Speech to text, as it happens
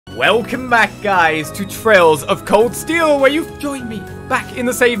Welcome back, guys, to Trails of Cold Steel, where you've joined me back in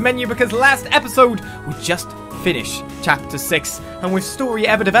the save menu because last episode we just finished Chapter 6, and with story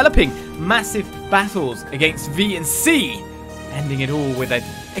ever developing, massive battles against V and C, ending it all with an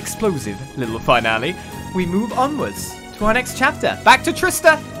explosive little finale, we move onwards to our next chapter, back to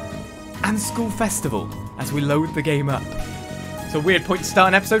Trista and School Festival, as we load the game up. It's a weird point to start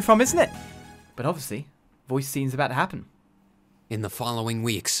an episode from, isn't it? But obviously, voice scene's about to happen. In the following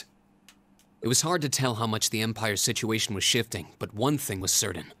weeks, it was hard to tell how much the Empire's situation was shifting, but one thing was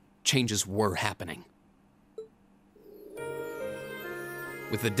certain. Changes were happening.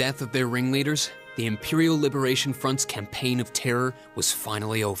 With the death of their ringleaders, the Imperial Liberation Front's campaign of terror was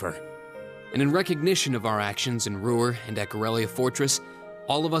finally over. And in recognition of our actions in Roer and at Corellia Fortress,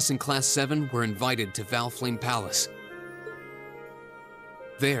 all of us in Class 7 were invited to Valflame Palace.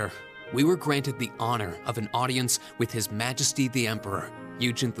 There, we were granted the honor of an audience with His Majesty the Emperor,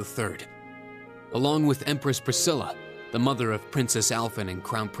 Eugent III, along with Empress Priscilla, the mother of Princess Alphen and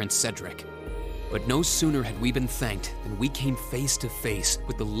Crown Prince Cedric. But no sooner had we been thanked than we came face to face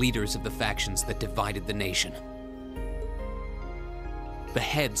with the leaders of the factions that divided the nation. The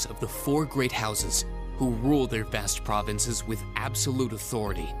heads of the four great houses who rule their vast provinces with absolute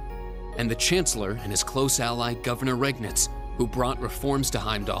authority, and the Chancellor and his close ally Governor Regnitz, who brought reforms to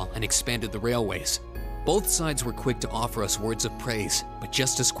Heimdall and expanded the railways. Both sides were quick to offer us words of praise, but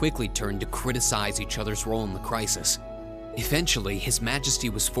just as quickly turned to criticize each other's role in the crisis. Eventually, His Majesty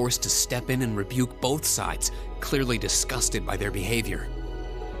was forced to step in and rebuke both sides, clearly disgusted by their behavior.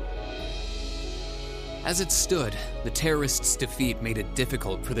 As it stood, the terrorists' defeat made it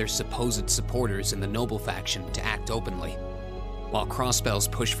difficult for their supposed supporters in the noble faction to act openly, while Crossbell's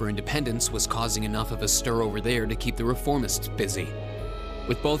push for independence was causing enough of a stir over there to keep the reformists busy.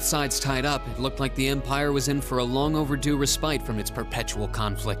 With both sides tied up, it looked like the Empire was in for a long overdue respite from its perpetual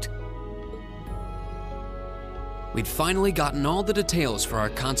conflict. We'd finally gotten all the details for our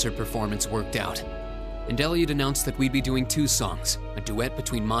concert performance worked out, and Elliot announced that we'd be doing 2 songs, a duet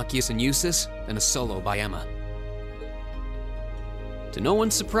between Machias and Eustace, and a solo by Emma. To no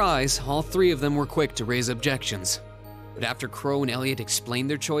one's surprise, all 3 of them were quick to raise objections. But after Crow and Elliot explained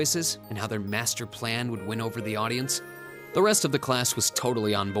their choices and how their master plan would win over the audience, the rest of the class was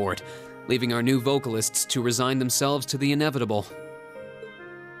totally on board, leaving our new vocalists to resign themselves to the inevitable.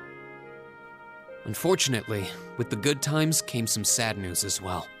 Unfortunately, with the good times came some sad news as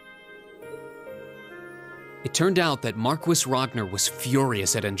well. It turned out that Marquis Ragnar was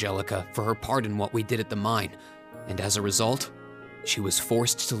furious at Angelica for her part in what we did at the mine, and as a result, she was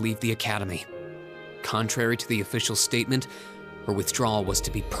forced to leave the academy. Contrary to the official statement, her withdrawal was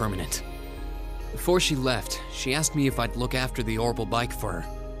to be permanent. Before she left, she asked me if I'd look after the orbital bike for her.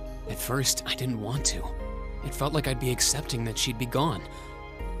 At first, I didn't want to. It felt like I'd be accepting that she'd be gone.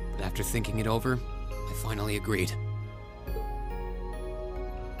 But after thinking it over, I finally agreed.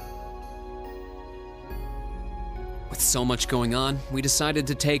 With so much going on, we decided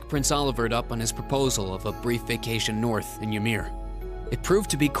to take Prince Olivert up on his proposal of a brief vacation north in Ymir. It proved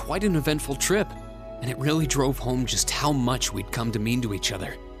to be quite an eventful trip, and it really drove home just how much we'd come to mean to each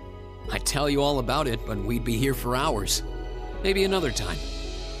other. I'd tell you all about it, but we'd be here for hours. Maybe another time.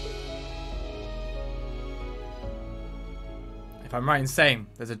 If I'm right in saying,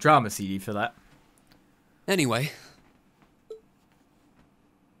 there's a drama CD for that. Anyway.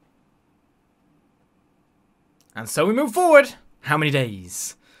 And so we move forward. How many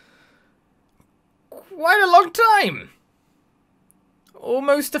days? Quite a long time.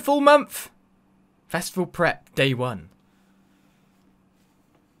 Almost a full month. Festival prep, day 1.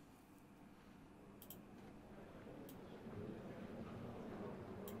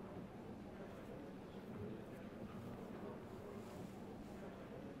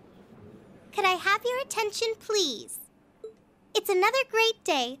 Could I have your attention, please? It's another great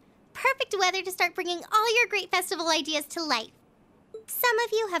day. Perfect weather to start bringing all your great festival ideas to life. Some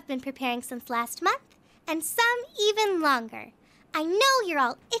of you have been preparing since last month, and some even longer. I know you're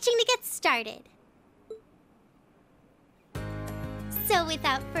all itching to get started. So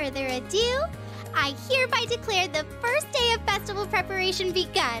without further ado, I hereby declare the first day of festival preparation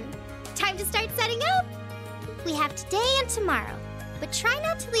begun. Time to start setting up? We have today and tomorrow, but try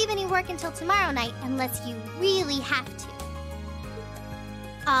not to leave any work until tomorrow night unless you really have to.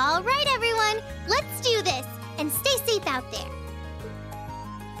 All right, everyone, let's do this, and stay safe out there.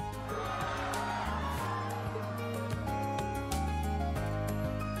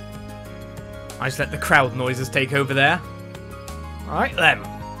 I just let the crowd noises take over there. Alright then.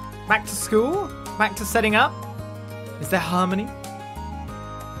 Back to school? Back to setting up? Is there harmony?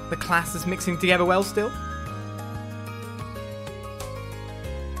 The class is mixing together well still?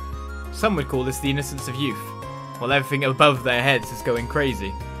 Some would call this the innocence of youth, while everything above their heads is going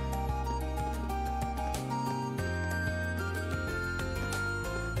crazy.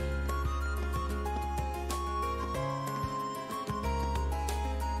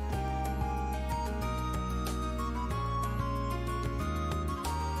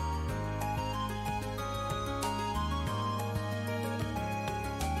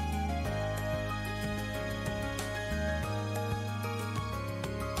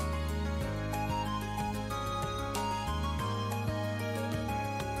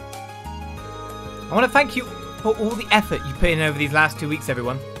 I want to thank you for all the effort you put in over these last 2 weeks,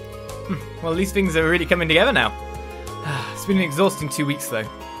 everyone. Well, at least things are really coming together now. It's been an exhausting 2 weeks, though.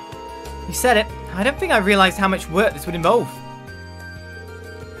 You said it. I don't think I realised how much work this would involve.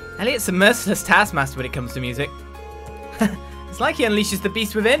 Elliot's a merciless taskmaster when it comes to music. It's like he unleashes the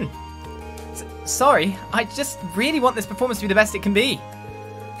beast within. Sorry, I just really want this performance to be the best it can be.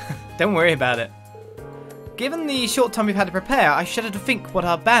 Don't worry about it. Given the short time we've had to prepare, I shudder to think what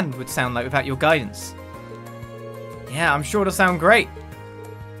our band would sound like without your guidance. Yeah, I'm sure it'll sound great.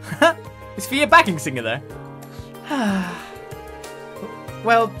 It's for your backing singer there.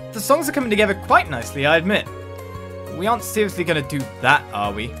 Well, the songs are coming together quite nicely, I admit. We aren't seriously going to do that,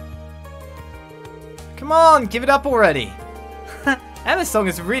 are we? Come on, give it up already. Emma's song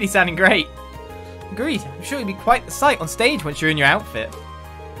is really sounding great. Agreed, I'm sure you'll be quite the sight on stage once you're in your outfit.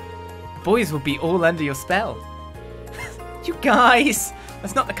 Boys will be all under your spell. You guys!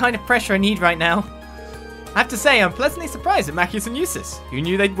 That's not the kind of pressure I need right now. I have to say, I'm pleasantly surprised at Machias and Eustace, who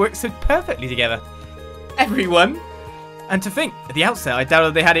knew they'd work so perfectly together. Everyone! And to think, at the outset, I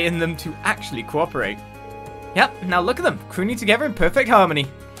doubted they had it in them to actually cooperate. Yep, now look at them, crooning together in perfect harmony.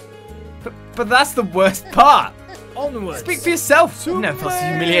 But that's the worst part! Onwards! Speak for yourself! I've never felt so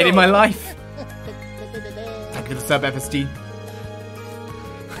humiliated in my life. Thank you for the sub, FSD.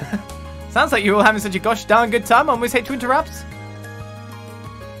 Sounds like you're all having such a gosh darn good time. I almost hate to interrupt.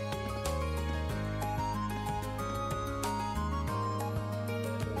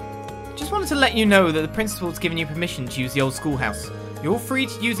 Just wanted to let you know that the principal's given you permission to use the old schoolhouse. You're all free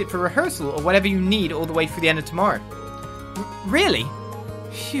to use it for rehearsal or whatever you need all the way through the end of tomorrow. Really?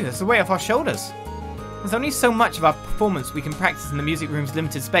 Phew, that's the weight off our shoulders. There's only so much of our performance we can practice in the music room's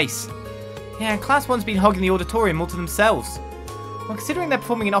limited space. Yeah, Class 1's been hogging the auditorium all to themselves. Well, considering they're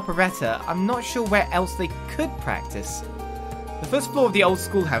performing an operetta, I'm not sure where else they could practice. The first floor of the old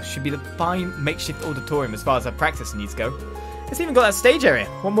schoolhouse should be the fine makeshift auditorium as far as our practice needs go. It's even got that stage area.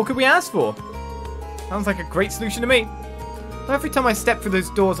 What more could we ask for? Sounds like a great solution to me. Though every time I step through those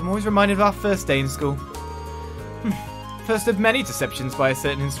doors, I'm always reminded of our first day in school. First of many deceptions by a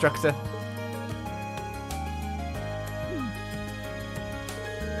certain instructor.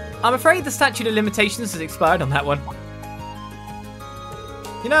 I'm afraid the statute of limitations has expired on that one.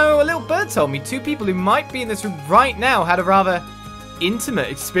 You know, a little bird told me 2 people who might be in this room right now had a rather intimate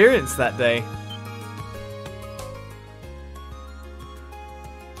experience that day.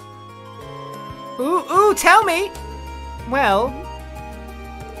 Ooh, tell me! Well,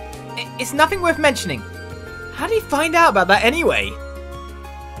 it's nothing worth mentioning. How did he find out about that anyway?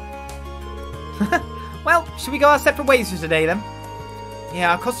 Well, should we go our separate ways for today then?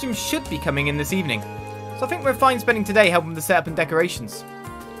 Yeah, our costumes should be coming in this evening. So I think we're fine spending today helping with the setup and decorations.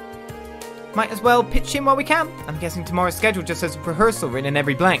 Might as well pitch in while we can. I'm guessing tomorrow's schedule just has rehearsal written in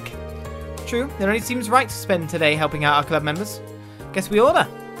every blank. True, it only seems right to spend today helping out our club members. Guess we oughta.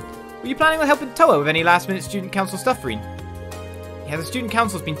 Were you planning on helping Toa with any last-minute student council stuff, Rean? Yeah, the student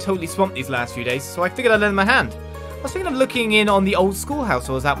council's been totally swamped these last few days, so I figured I'd lend them a hand. I was thinking of looking in on the old schoolhouse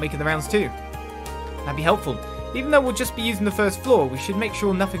while I was out making the rounds too. That'd be helpful. Even though we'll just be using the first floor, we should make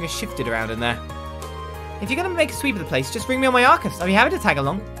sure nothing has shifted around in there. If you're going to make a sweep of the place, just ring me on my Arcus. I'll be happy to tag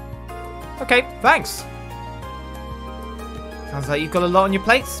along. Okay, thanks. Sounds like you've got a lot on your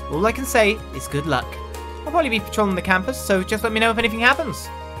plates. All I can say is good luck. I'll probably be patrolling the campus, so just let me know if anything happens.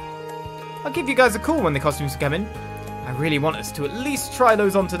 I'll give you guys a call when the costumes come in. I really want us to at least try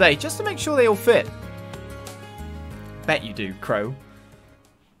those on today, just to make sure they all fit. Bet you do, Crow.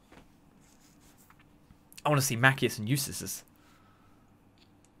 I want to see Machias and Eustace's.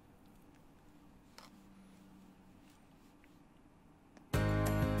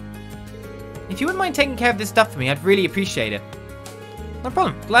 If you wouldn't mind taking care of this stuff for me, I'd really appreciate it. No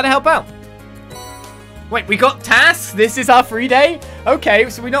problem. Glad to help out. Wait, we got tasks? This is our free day? Okay,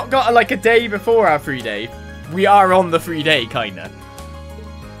 so we not got like a day before our free day. We are on the free day, kinda.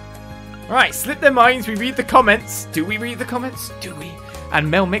 Right, slip their minds. We read the comments. Do we read the comments? Do we? And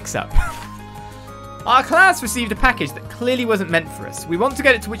Mel mix-up. Our class received a package that clearly wasn't meant for us. We want to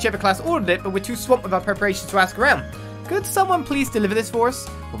get it to whichever class ordered it, but we're too swamped with our preparations to ask around. Could someone please deliver this for us?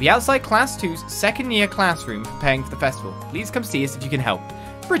 We'll be outside Class 2's second year classroom preparing for the festival. Please come see us if you can help.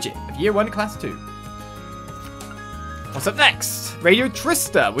 Bridget of Year 1 Class 2. What's up next? Radio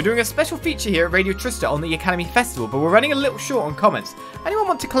Trista. We're doing a special feature here at Radio Trista on the Academy Festival, but we're running a little short on comments. Anyone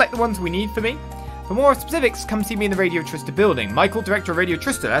want to collect the ones we need for me? For more specifics, come see me in the Radio Trista building. Michael, director of Radio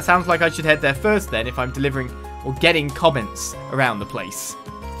Trista. That sounds like I should head there first then if I'm delivering or getting comments around the place.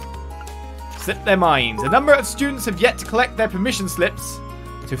 Slip their minds. A number of students have yet to collect their permission slips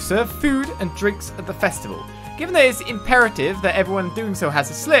to serve food and drinks at the festival. Given that it's imperative that everyone doing so has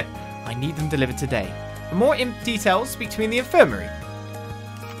a slip, I need them delivered today. For more details, speak to me in the infirmary.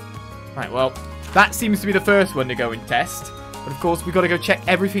 Right, well, that seems to be the first one to go and test. But of course, we've got to go check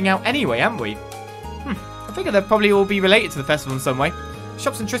everything out anyway, haven't we? I figure they'll probably all be related to the festival in some way.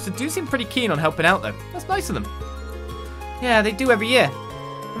 Shops and Trista do seem pretty keen on helping out, though. That's nice of them. Yeah, they do every year.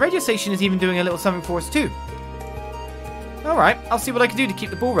 The radio station is even doing a little something for us, too. Alright, I'll see what I can do to keep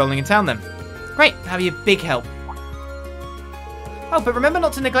the ball rolling in town, then. Great, that'll be a big help. Oh, but remember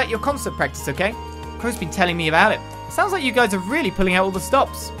not to neglect your concert practice, okay? Crow's been telling me about it. Sounds like you guys are really pulling out all the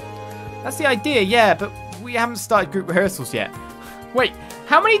stops. That's the idea, yeah, but we haven't started group rehearsals yet. Wait,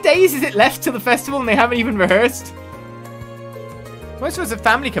 how many days is it left till the festival and they haven't even rehearsed? Most of us have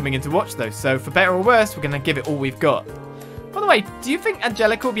family coming in to watch, though, so for better or worse, we're going to give it all we've got. By the way, do you think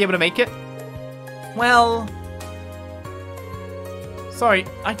Angelica will be able to make it? Well... Sorry,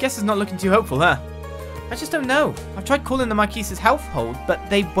 I guess it's not looking too hopeful, huh? I just don't know. I've tried calling the Marquise's household, but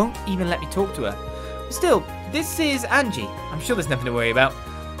they won't even let me talk to her. Still, this is Angie. I'm sure there's nothing to worry about.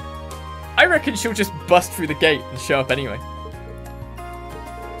 I reckon she'll just bust through the gate and show up anyway.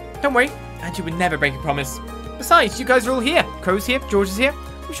 Don't worry, Angie would never break a promise. Besides, you guys are all here. Crow's here, George is here.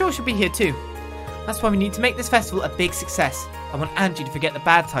 I'm sure she'll be here too. That's why we need to make this festival a big success. I want Angie to forget the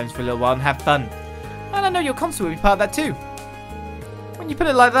bad times for a little while and have fun. And I know your concert will be part of that too. When you put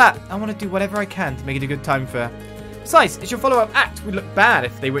it like that, I want to do whatever I can to make it a good time for her. Besides, it's your follow-up act. We'd look bad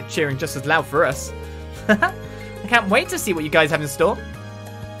if they weren't cheering just as loud for us. I can't wait to see what you guys have in store.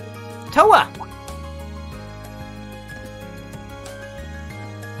 Toa!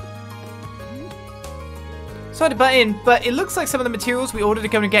 Sorry to butt in, but it looks like some of the materials we ordered are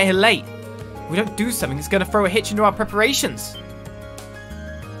going to get here late. If we don't do something, it's going to throw a hitch into our preparations.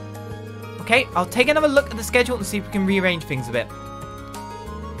 Okay, I'll take another look at the schedule and see if we can rearrange things a bit.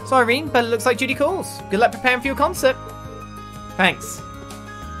 Sorry, Rean, but it looks like duty calls. Good luck preparing for your concert. Thanks.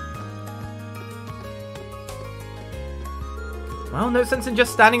 Well, no sense in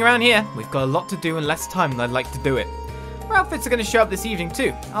just standing around here. We've got a lot to do and less time than I'd like to do it. Our outfits are going to show up this evening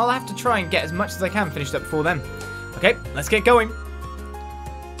too. I'll have to try and get as much as I can finished up before then. Okay, let's get going.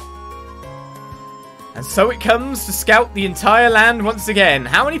 And so it comes to scout the entire land once again.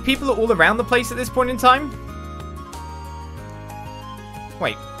 How many people are all around the place at this point in time?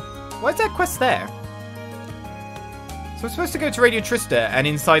 Wait, why is that quest there? So we're supposed to go to Radio Trista and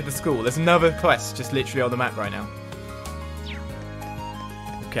inside the school. There's another quest just literally on the map right now.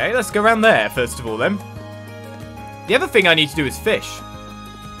 Okay, let's go around there first of all then. The other thing I need to do is fish.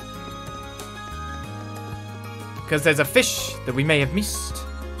 Because there's a fish that we may have missed.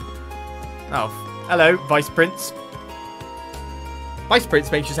 Oh, hello, Vice Prince. Vice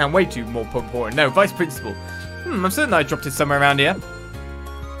Prince makes you sound way too more important. No, Vice Principal. I'm certain I dropped it somewhere around here.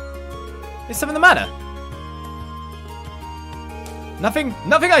 Is something the matter? Nothing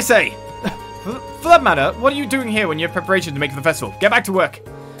I say. For that matter, what are you doing here when you have preparation to make for the festival? Get back to work.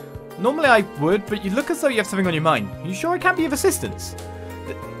 Normally I would, but you look as though you have something on your mind. Are you sure I can't be of assistance?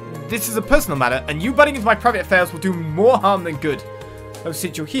 This is a personal matter, and you butting into my private affairs will do more harm than good. Oh,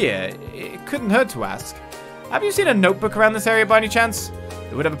 since you're here, it couldn't hurt to ask. Have you seen a notebook around this area by any chance?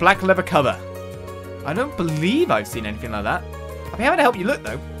 It would have a black leather cover. I don't believe I've seen anything like that. I'll be happy to help you look,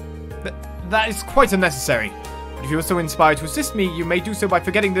 though. That is quite unnecessary. But if you are so inspired to assist me, you may do so by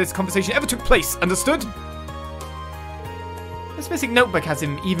forgetting that this conversation ever took place. Understood? This missing notebook has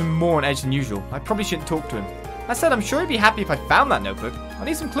him even more on edge than usual. I probably shouldn't talk to him. That said, I'm sure he'd be happy if I found that notebook. I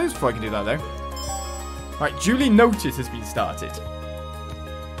need some clues before I can do that, though. Right, duly notice has been started.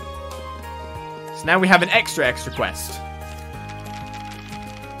 So now we have an extra quest.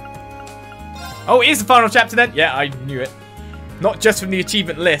 Oh, it is the final chapter then? Yeah, I knew it. Not just from the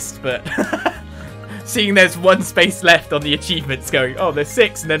achievement list, but seeing there's one space left on the achievements going, oh, there's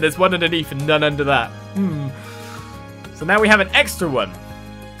 6, and then there's one underneath and none under that. So now we have an extra one.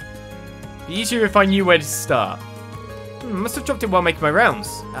 Be easier if I knew where to start. Must have dropped it while making my rounds.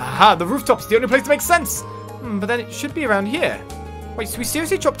 Aha, the rooftop's the only place that makes sense. But then it should be around here. Wait, so we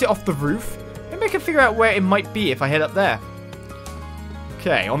seriously dropped it off the roof? Maybe I can figure out where it might be if I head up there.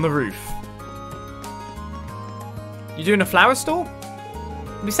 Okay, on the roof. You doing a flower store?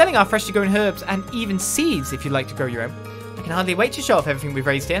 We'll be selling our freshly grown herbs and even seeds if you'd like to grow your own. I can hardly wait to show off everything we've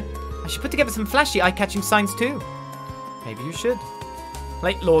raised here. I should put together some flashy eye-catching signs too. Maybe you should.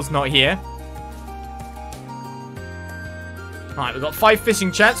 Lake Law's not here. Alright, we've got 5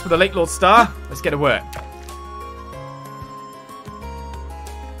 fishing chats with a Lake Lord star. Let's get to work.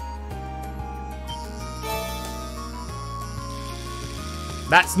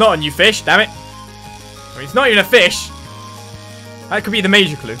 That's not a new fish, damn it. I mean, it's not even a fish. That could be the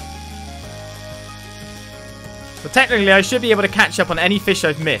major clue. So technically, I should be able to catch up on any fish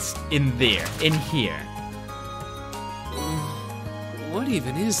I've missed in there, in here. What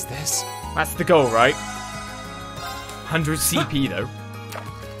even is this? That's the goal, right? 100 CP, though.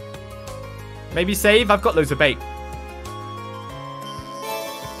 Maybe save? I've got loads of bait.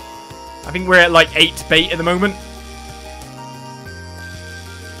 I think we're at like 8 bait at the moment.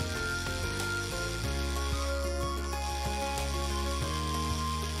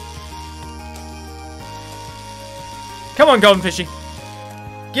 Come on, golden fishy.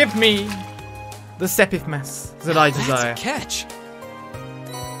 Give me the Sepith mass that I desire. That's a catch.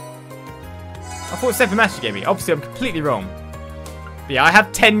 I thought Sepith mass you gave me. Obviously, I'm completely wrong. But yeah, I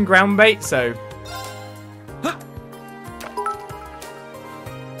have 10 ground bait, so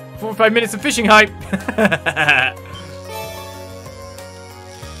 45 minutes of fishing hype.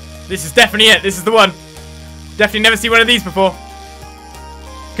 This is definitely it. This is the one. Definitely never seen one of these before.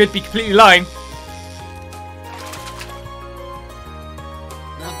 Could be completely lying.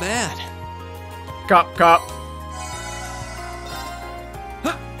 Not bad. Cop.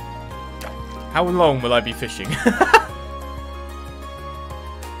 How long will I be fishing?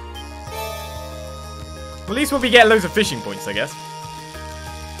 Well, at least we'll be getting loads of fishing points, I guess.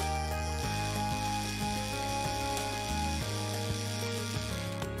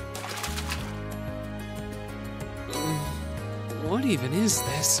 What even is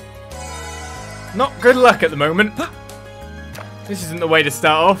this? Not good luck at the moment. This isn't the way to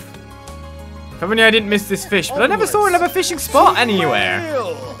start off. If only I didn't miss this fish, but I never saw another fishing spot anywhere.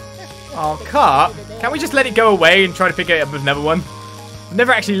 Oh, carp. Can't we just let it go away and try to pick it up with another one? I've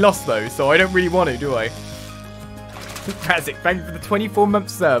never actually lost those, so I don't really want to, do I? Razik, thank you for the 24-month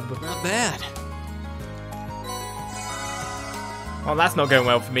sub. Not bad. Well, that's not going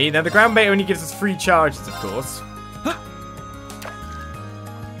well for me. Now, the ground bait only gives us free charges, of course.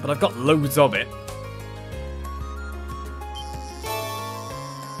 But I've got loads of it.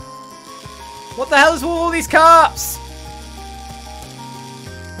 What the hell is with all these carps?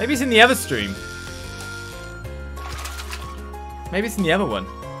 Maybe it's in the other stream. Maybe it's in the other one.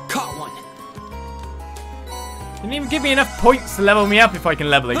 Caught one. You didn't even give me enough points to level me up if I can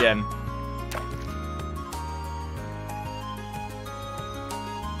level again.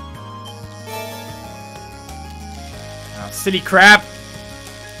 Oh, silly crab.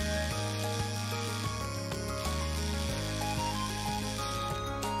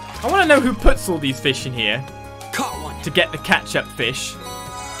 I want to know who puts all these fish in here. Caught one. To get the catch-up fish.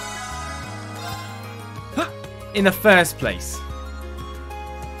 In the first place.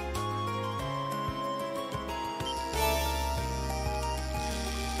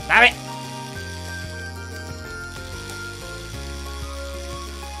 Damn it!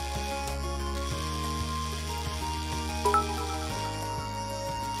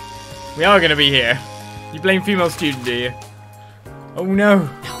 We are going to be here. You blame female student, do you? Oh no.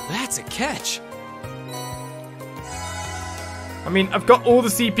 Now that's a catch. I mean, I've got all the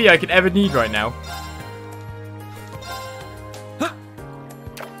CP I could ever need right now.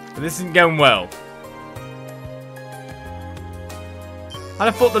 But this isn't going well. I'd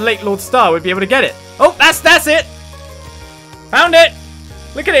have thought the Lake Lord Star would be able to get it. Oh, that's it! Found it!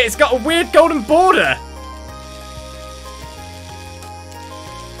 Look at it, it's got a weird golden border.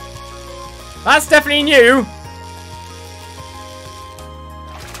 That's definitely new.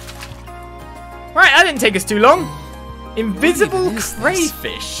 Right, that didn't take us too long. Invisible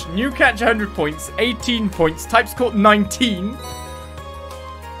crayfish. New catch 100 points, 18 points, types caught 19.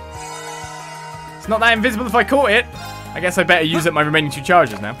 It's not that invisible if I caught it. I guess I better use up my remaining 2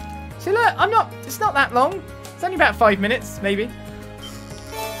 charges now. So look, it's not that long. It's only about 5 minutes, maybe.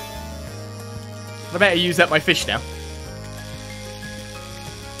 I better use up my fish now.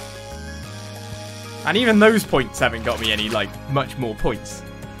 And even those points haven't got me any, much more points.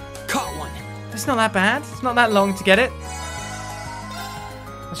 Caught one. It's not that bad. It's not that long to get it.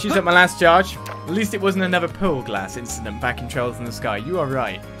 Let's use up my last charge. At least it wasn't another pearl glass incident back in Trails in the Sky. You are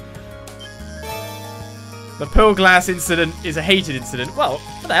right. The pearl glass incident is a hated incident. Well,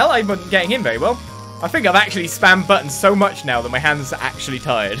 what the hell? I wasn't getting in very well. I think I've actually spammed buttons so much now that my hands are actually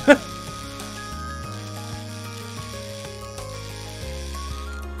tired.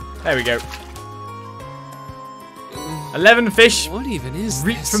 There we go. 11 fish. What even is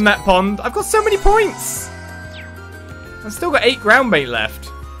Reaped this? from that pond. I've got so many points. I've still got 8 ground bait left.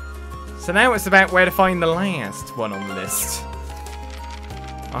 So now it's about where to find the last one on the list.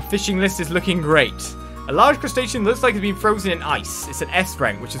 Our fishing list is looking great. A large crustacean looks like it's been frozen in ice. It's an S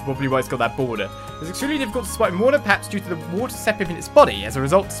rank, which is probably why it's got that border. It's extremely difficult to spot in water, perhaps due to the water separate in its body. As a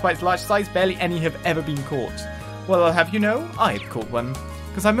result, despite its large size, barely any have ever been caught. Well, I'll have you know, I've caught one.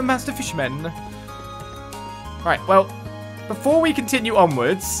 Because I'm a master fisherman. Right, well, before we continue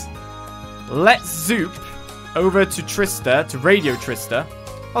onwards, let's zoop over to Trista, to Radio Trista.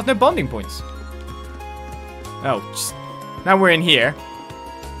 Oh, there's no bonding points. Oh, just, now we're in here.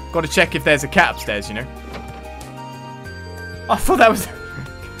 Got to check if there's a cat upstairs, you know. I thought that was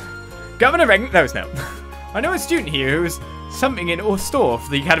Governor Regan. No, it's not. I know a student here who is something in or store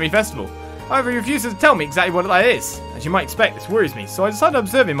for the Academy Festival. However, he refuses to tell me exactly what that is. As you might expect, this worries me, so I decided to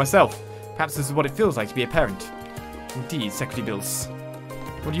observe him myself. Perhaps this is what it feels like to be a parent. Indeed, Secretary Bills.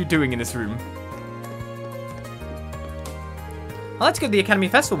 What are you doing in this room? I'd like to go to the Academy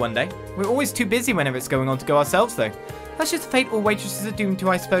Festival one day. We're always too busy whenever it's going on to go ourselves, though. That's just the fate all waitresses are doomed to,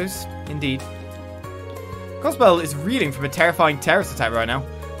 I suppose. Indeed. Crossbell is reeling from a terrifying terrorist attack right now.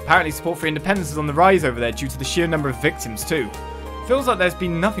 Apparently support for independence is on the rise over there due to the sheer number of victims, too. Feels like there's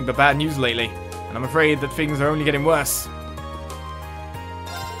been nothing but bad news lately, and I'm afraid that things are only getting worse.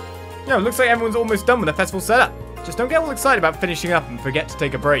 Yeah, it looks like everyone's almost done with the festival setup. Just don't get all excited about finishing up and forget to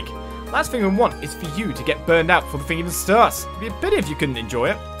take a break. Last thing we want is for you to get burned out before the thing even starts. It'd be a pity if you couldn't enjoy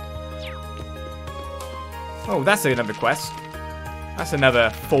it. Oh, that's another quest. That's another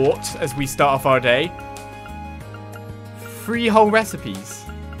thought as we start off our day. 3 whole recipes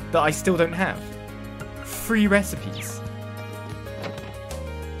that I still don't have. 3 recipes.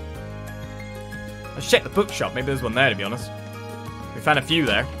 Let's check the bookshop. Maybe there's one there, to be honest. We found a few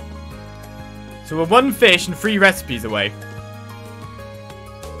there. So we're 1 fish and 3 recipes away.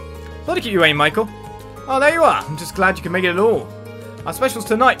 Thought to keep you aim, Michael. Oh, there you are. I'm just glad you can make it at all. Our special's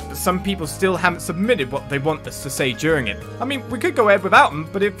tonight, but some people still haven't submitted what they want us to say during it. I mean, we could go ahead without them,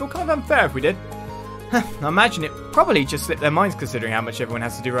 but it'd feel kind of unfair if we did. I imagine it probably just slipped their minds considering how much everyone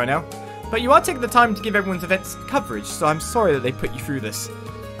has to do right now. But you are taking the time to give everyone's events coverage, so I'm sorry that they put you through this.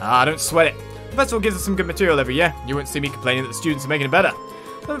 Ah, don't sweat it. The festival gives us some good material every year. You won't see me complaining that the students are making it better.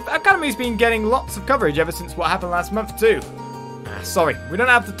 The Academy's been getting lots of coverage ever since what happened last month too. Sorry, we don't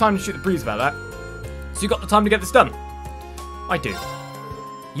have the time to shoot the breeze about that. So you got the time to get this done? I do.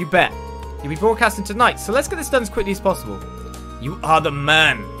 You bet. You'll be broadcasting tonight, so let's get this done as quickly as possible. You are the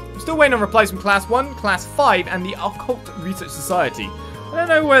man. I'm still waiting on replies from Class 1, Class 5, and the Occult Research Society. I don't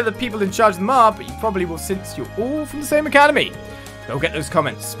know where the people in charge of them are, but you probably will since you're all from the same academy. Go get those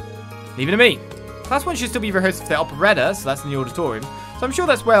comments. Leave it to me. Class 1 should still be rehearsing for their operetta, so that's in the auditorium. So I'm sure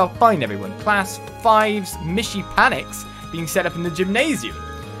that's where I'll find everyone. Class 5's Mishy Panics being set up in the gymnasium,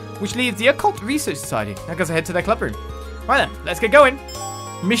 which leaves the Occult Research Society. Now goes ahead to their club room. Right then, let's get going.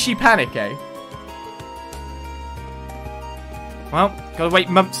 Mishy Panic, eh? Well, gotta wait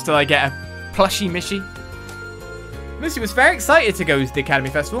months till I get a plushy Mishy. Missy was very excited to go to the Academy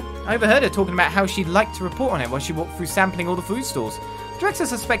Festival. I overheard her talking about how she'd like to report on it while she walked through sampling all the food stalls. The director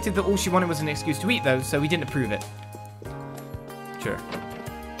suspected that all she wanted was an excuse to eat, though, so we didn't approve it. Sure.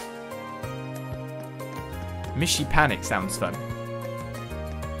 Mishy Panic sounds fun.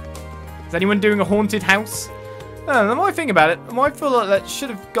 Is anyone doing a haunted house? The more I think about it, the more I feel like that should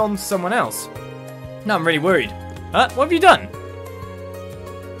have gone to someone else. Now I'm really worried. What have you done?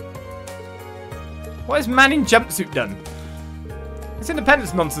 What has man in jumpsuit done? This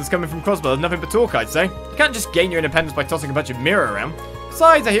independence nonsense coming from Crossbell is nothing but talk, I'd say. You can't just gain your independence by tossing a bunch of mirror around.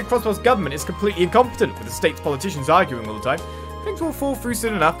 Besides, I hear Crossbell's government is completely incompetent, with the state's politicians arguing all the time. Things will fall through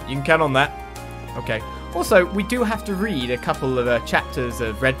soon enough, you can count on that. Okay. Also, we do have to read a couple of chapters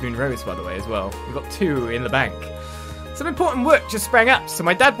of Red Moon Rose, by the way, as well. We've got 2 in the bank. Some important work just sprang up, so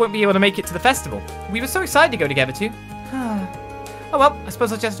my dad won't be able to make it to the festival. We were so excited to go together, too. Oh well, I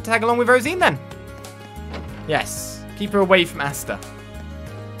suppose I'll just have to tag along with Rosine, then. Yes, keep her away from Asta.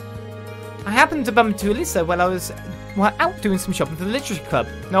 I happened to bump into Alyssa while I was out doing some shopping for the Literature Club.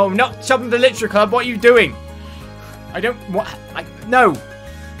 No, not shopping for the Literature Club. What are you doing? No.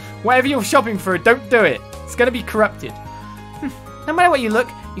 Whatever you're shopping for, don't do it. It's going to be corrupted. No matter what you look,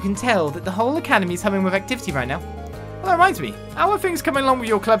 you can tell that the whole academy is humming with activity right now. Well, that reminds me. How are things coming along with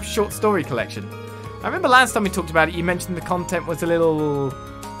your club's short story collection? I remember last time we talked about it, you mentioned the content was a little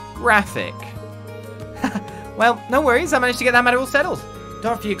graphic. Well, no worries. I managed to get that matter all settled.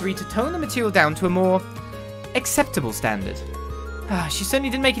 Dorothy agreed to tone the material down to a more acceptable standard. She certainly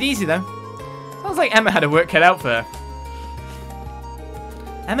didn't make it easy, though. Sounds like Emma had her work cut out for her.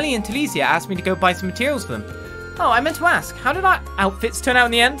 Emily and Telesia asked me to go buy some materials for them. Oh, I meant to ask, how did our outfits turn out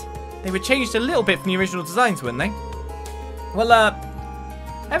in the end? They were changed a little bit from the original designs, weren't they? Well,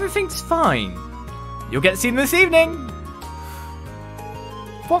 everything's fine. You'll get to see them this evening.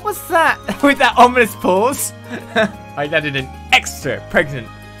 What was that with that ominous pause? I added an extra pregnant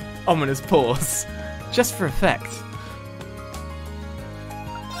ominous pause just for effect.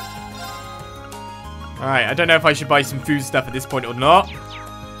 Alright, I don't know if I should buy some food stuff at this point or not.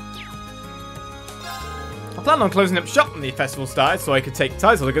 I plan on closing up shop when the festival started so I could take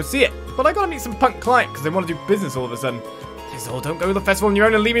Tizel to go see it. But I gotta meet some punk clients because they want to do business all of a sudden. Tizel, don't go to the festival on your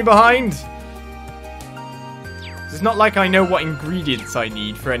own and leave me behind. It's not like I know what ingredients I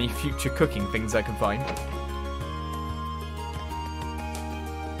need for any future cooking things I can find.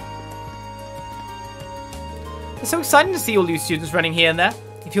 It's so exciting to see all you students running here and there.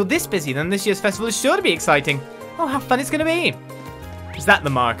 If you're this busy, then this year's festival is sure to be exciting. Oh, how fun it's going to be. Is that the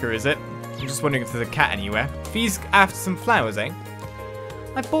marker, is it? I'm just wondering if there's a cat anywhere. Fees after some flowers, eh?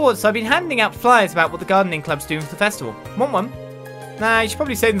 I'm bored, so I've been handing out flyers about what the gardening club's doing for the festival. Want one? Nah, you should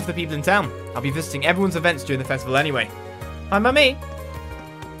probably save them for the people in town. I'll be visiting everyone's events during the festival anyway. Hi, Mummy.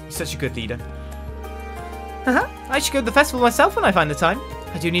 You're such a good leader. I should go to the festival myself when I find the time.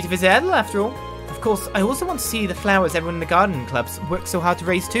 I do need to visit Edel after all. Of course, I also want to see the flowers everyone in the gardening clubs works so hard to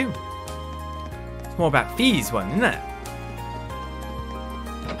raise too. It's more about fees one, isn't it?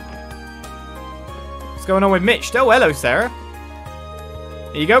 What's going on with Mitch? Oh, hello, Sarah.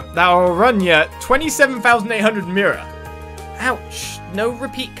 There you go. That'll run you 27,800 Mira. Ouch. No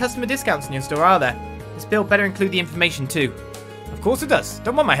repeat customer discounts in your store, are there? This bill better include the information too. Of course it does.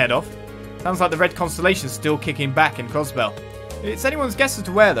 Don't want my head off. Sounds like the Red Constellation's still kicking back in Crossbell. It's anyone's guess as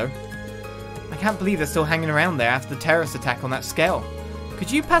to where, though. I can't believe they're still hanging around there after the terrorist attack on that scale. Could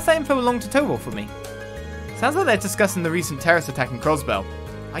you pass that info along to Tobor for me? Sounds like they're discussing the recent terrorist attack in Crossbell.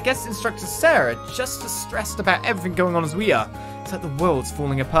 I guess Instructor Sarah just as stressed about everything going on as we are. It's like the world's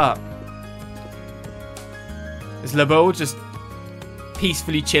falling apart. Is LeBeau just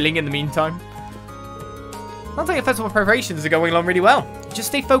peacefully chilling in the meantime? Sounds like the festival preparations are going along really well. Just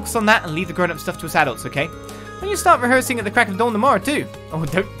stay focused on that and leave the grown-up stuff to us adults, okay? When you start rehearsing at the crack of dawn tomorrow too. Oh,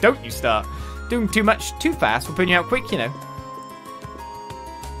 don't you start. Doing too much too fast will put you out quick, you know.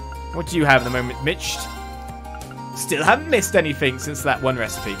 What do you have at the moment, Mitch? Still haven't missed anything since that one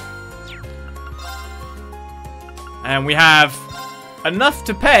recipe. And we have enough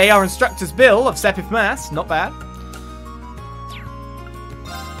to pay our instructor's bill of Sepith Mass. Not bad.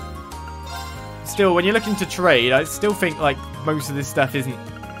 Still, when you're looking to trade, I still think like most of this stuff isn't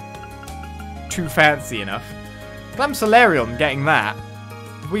too fancy enough. Glam Solarium, getting that.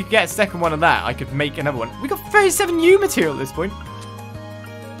 If we could get a second one of that, I could make another one. We got 37U material at this point.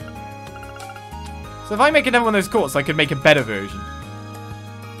 So if I make another one of those quartz, I could make a better version.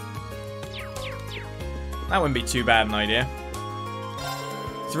 That wouldn't be too bad an idea.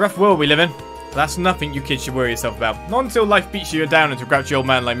 It's a rough world we live in. But that's nothing you kids should worry yourself about. Not until life beats you down into a grouchy old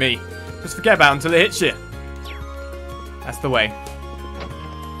man like me. Just forget about it until it hits you. That's the way.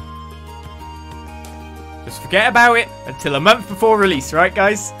 Just forget about it until a month before release, right,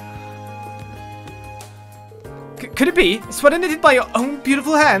 guys? Could it be? It's what knitted by your own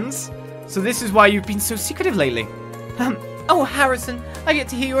beautiful hands? So this is why you've been so secretive lately. Oh, Harrison, I get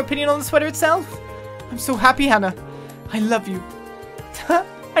to hear your opinion on the sweater itself. I'm so happy, Hannah. I love you.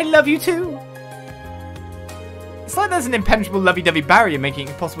 I love you too. It's like there's an impenetrable lovey-dovey barrier making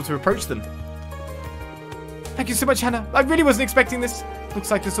it impossible to approach them. Thank you so much, Hannah. I really wasn't expecting this.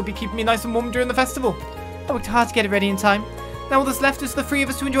 Looks like this will be keeping me nice and warm during the festival. I worked hard to get it ready in time. Now all that's left is the three of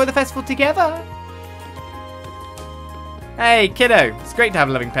us to enjoy the festival together. Hey, kiddo. It's great to have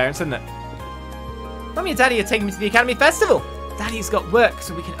loving parents, isn't it? Mummy and Daddy are taking me to the Academy Festival. Daddy's got work,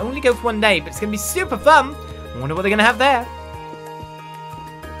 so we can only go for one day, but it's going to be super fun. I wonder what they're going to have there.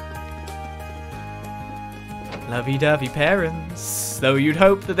 Lovey-dovey parents. Though you'd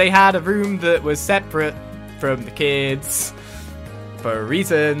hope that they had a room that was separate from the kids. For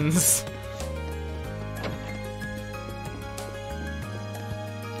reasons.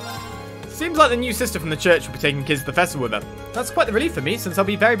 Seems like the new sister from the church will be taking kids to the festival with her. That's quite the relief for me, since I'll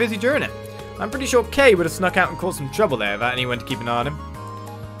be very busy during it. I'm pretty sure Kay would have snuck out and caused some trouble there without anyone to keep an eye on him.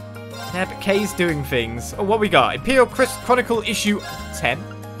 Yeah, but Kay's doing things. Oh, what we got? Imperial Chronicle issue 10.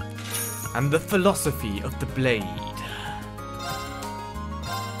 And the Philosophy of the Blade.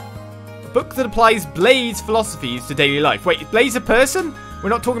 A book that applies Blade's philosophies to daily life. Wait, is Blade's a person? We're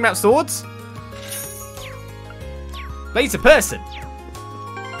not talking about swords? Blade's a person.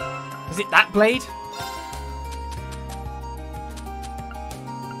 Is it that Blade?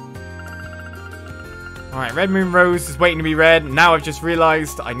 Alright, Red Moon Rose is waiting to be read. Now I've just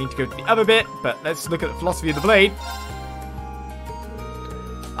realised I need to go to the other bit, but let's look at the Philosophy of the Blade.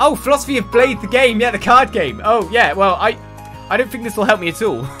 Oh, Philosophy of Blade, the game. Yeah, the card game. Oh, yeah, well, I don't think this will help me at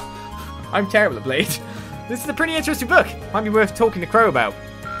all. I'm terrible at Blade. This is a pretty interesting book. Might be worth talking to Crow about.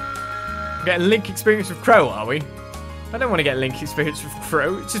 We're getting Link experience with Crow, are we? I don't want to get Link experience with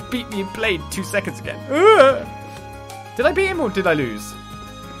Crow. It just beat me in Blade 2 seconds again. Ugh. Did I beat him or did I lose?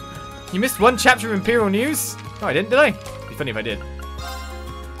 You missed one chapter of Imperial News? No, I didn't, did I? It'd be funny if I did.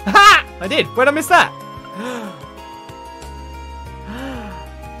 Ha! I did. Where'd I miss that?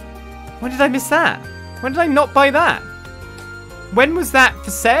 When did I miss that? When did I not buy that? When was that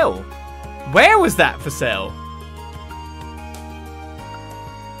for sale? Where was that for sale?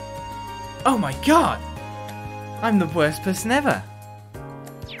 Oh my god! I'm the worst person ever.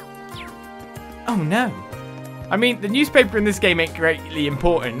 Oh no. I mean, the newspaper in this game ain't greatly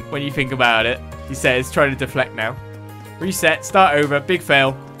important when you think about it. He says, trying to deflect now. Reset, start over, big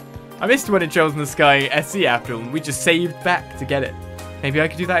fail. I missed one in Trails in the Sky SC after all, and we just saved back to get it. Maybe I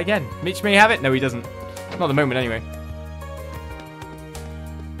could do that again. Mitch may have it. No, he doesn't. Not at the moment, anyway.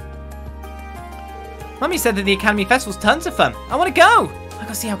 Mummy said that the Academy Festival's tons of fun. I want to go. I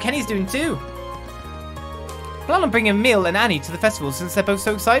gotta see how Kenny's doing too. I plan on bringing Mill and Annie to the festival since they're both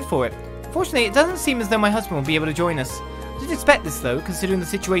so excited for it. Fortunately, it doesn't seem as though my husband will be able to join us. I didn't expect this though, considering the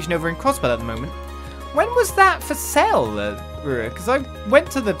situation over in Crossbell at the moment. When was that for sale, Roer? Because I went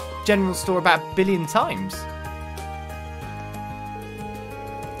to the general store about 1 billion times.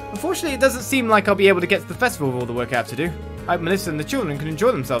 Unfortunately, it doesn't seem like I'll be able to get to the festival with all the work I have to do. I hope Melissa and the children can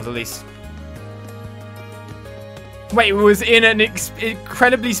enjoy themselves at least. Wait, it was in an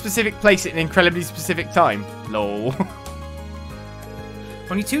incredibly specific place at an incredibly specific time. Lol.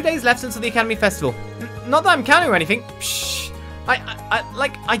 Only 2 days left until the Academy Festival. Not that I'm counting or anything. Psh.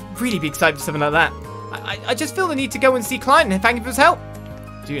 I'd really be excited for something like that. I just feel the need to go and see Klein and thank him for his help.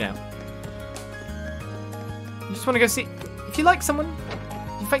 Do you now? You just want to go see... If you like someone,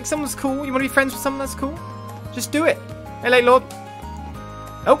 you think someone's cool, you want to be friends with someone that's cool, just do it. Hey, Late Lord.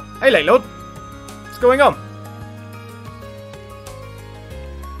 Oh, hey, Late Lord. What's going on?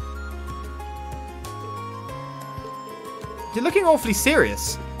 You're looking awfully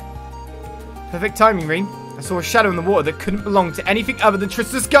serious. Perfect timing, Rean. I saw a shadow in the water that couldn't belong to anything other than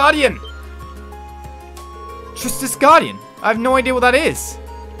Trista's Guardian. Trista's Guardian? I have no idea what that is.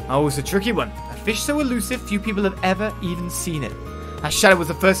 Oh, it's a tricky one. A fish so elusive, few people have ever even seen it. That shadow was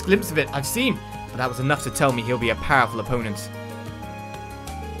the first glimpse of it I've seen, but that was enough to tell me he'll be a powerful opponent.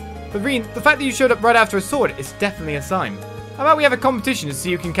 But Rean, the fact that you showed up right after a sword is definitely a sign. How about we have a competition to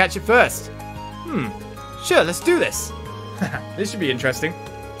see who can catch it first? Sure, let's do this. This should be interesting.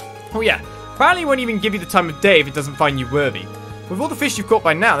 Oh yeah, apparently it won't even give you the time of day if it doesn't find you worthy. With all the fish you've caught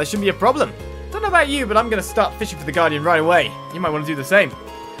by now, there shouldn't be a problem. Don't know about you, but I'm going to start fishing for the Guardian right away. You might want to do the same.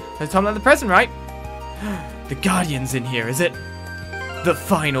 No time like the present, right? The Guardian's in here, is it? The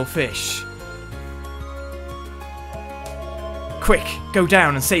final fish. Quick, go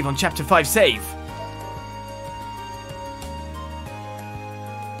down and save on Chapter 5 save.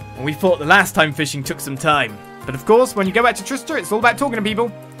 When we thought the last time fishing took some time. But of course, when you go back to Trista, it's all about talking to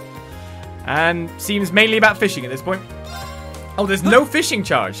people. And seems mainly about fishing at this point. Oh, there's no fishing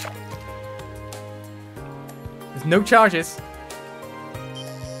charge. There's no charges.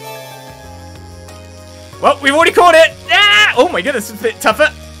 Well, we've already caught it. Ah! Oh my goodness, it's a bit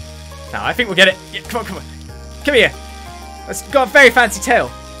tougher. No, I think we'll get it. Yeah, come on, come on. Come here. It's got a very fancy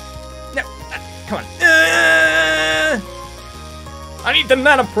tail. No, come on. I need the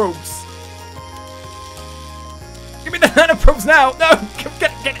nanoprobes. Give me the nanoprobes now! No!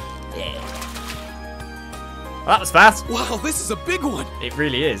 Get it! Yeah. Well, that was fast. Wow, this is a big one! It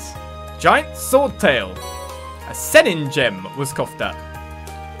really is. Giant swordtail. A Senin gem was coughed up.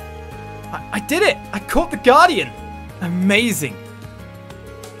 I did it! I caught the Guardian! Amazing.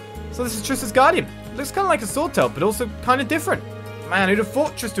 So this is Trista's Guardian. It looks kind of like a swordtail, but also kind of different. Man, who'd have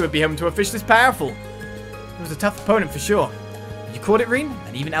thought Trista would be home to a fish this powerful? It was a tough opponent for sure. You caught it, Rean,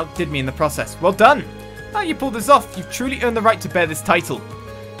 and even outdid me in the process. Well done! Now you pulled this off, you've truly earned the right to bear this title.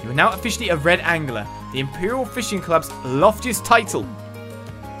 You are now officially a Red Angler, the Imperial Fishing Club's loftiest title.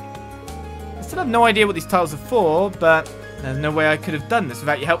 I still have no idea what these titles are for, but there's no way I could have done this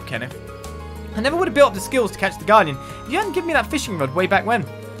without your help, Kenneth. I never would have built up the skills to catch the Guardian if you hadn't given me that fishing rod way back when.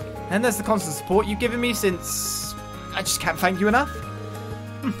 And there's the constant support you've given me since... I just can't thank you enough.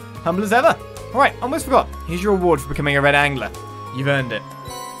 Humble as ever. Alright, almost forgot. Here's your reward for becoming a Red Angler. You've earned it.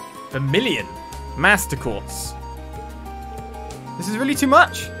 Vermilion. Master Quartz. This is really too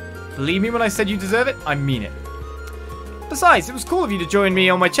much. Believe me when I said you deserve it, I mean it. Besides, it was cool of you to join me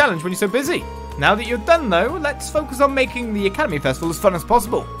on my challenge when you're so busy. Now that you're done, though, let's focus on making the Academy Festival as fun as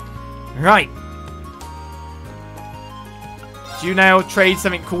possible. Right. Do you now trade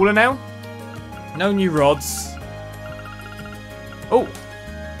something cooler now? No new rods. Oh,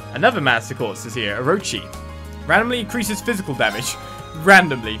 another Master Course is here. Orochi. Randomly increases physical damage.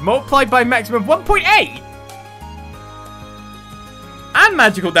 Randomly. Multiplied by maximum 1.8. And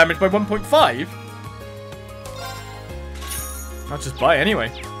magical damage by 1.5. I'll just buy it anyway.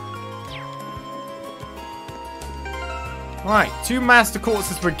 Right, 2 Master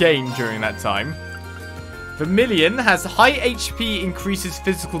Courses were gained during that time. Vermilion has high HP, increases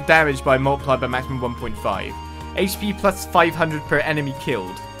physical damage by multiplied by maximum 1.5. HP plus 500 per enemy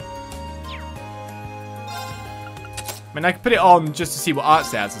killed. I mean, I can put it on just to see what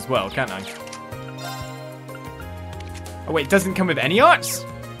arts it has as well, can't I? Oh wait, it doesn't come with any arts?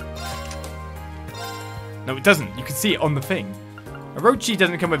 No, it doesn't. You can see it on the thing. Orochi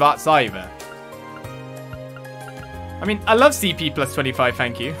doesn't come with arts either. I mean, I love CP plus 25,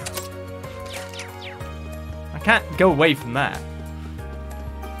 thank you. I can't go away from that.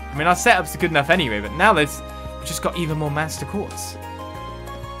 I mean, our setups are good enough anyway, but now we've just got even more Master Courts.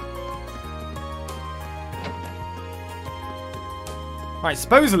 Right,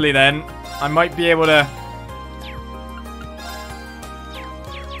 supposedly then, I might be able to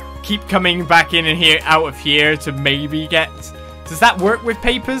keep coming back in and here, out of here to maybe get... Does that work with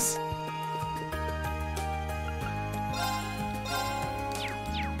papers?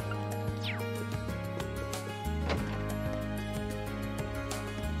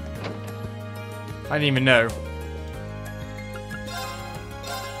 I didn't even know.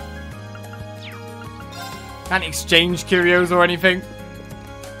 Can't exchange curios or anything.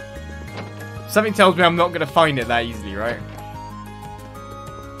 Something tells me I'm not going to find it that easily, right?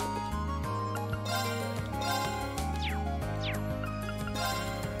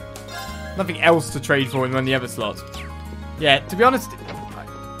 Nothing else to trade for in one of the other slots. Yeah, to be honest,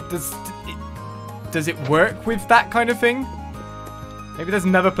 does it work with that kind of thing? Maybe there's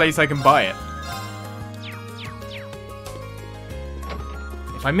another place I can buy it.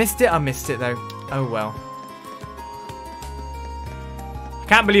 If I missed it, I missed it though. Oh well. I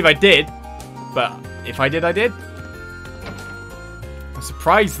can't believe I did, but if I did, I did. I'm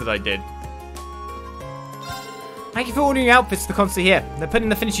surprised that I did. Thank you for ordering your outfits to the concert here. They're putting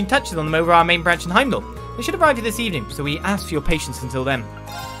the finishing touches on them over our main branch in Heimdall. They should arrive here this evening, so we ask for your patience until then.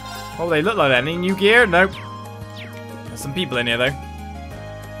 What do they look like then? Any new gear? Nope. There's some people in here though.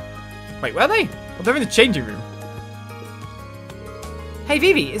 Wait, where are they? Oh, they're in the changing room. Hey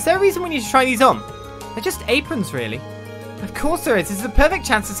Vivi, is there a reason we need to try these on? They're just aprons, really. Of course there is. This is the perfect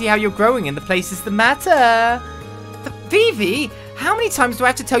chance to see how you're growing in the places that matter. But Vivi, how many times do I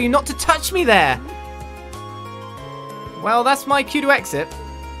have to tell you not to touch me there? Well, that's my cue to exit.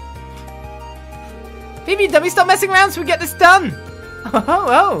 Vivi, dummy, stop messing around so we get this done.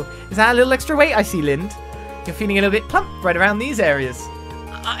 Oh, is that a little extra weight I see, Lind? You're feeling a little bit plump right around these areas.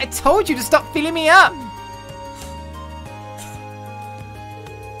 I told you to stop feeling me up.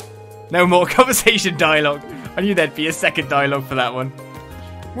 No more conversation dialogue. I knew there'd be a second dialogue for that one.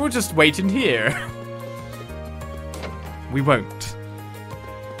 We'll just wait in here. We won't.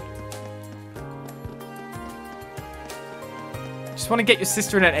 Just want to get your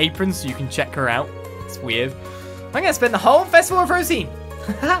sister in an apron so you can check her out. It's weird. I'm going to spend the whole festival with Rosie.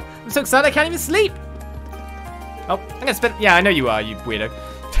 I'm so excited I can't even sleep. Oh, I'm going to spend... Yeah, I know you are, you weirdo.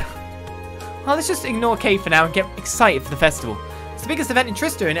 Well, let's just ignore Kay for now and get excited for the festival. It's the biggest event in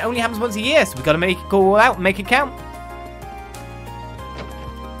Trista and it only happens once a year, so we've got to go all out and make it count.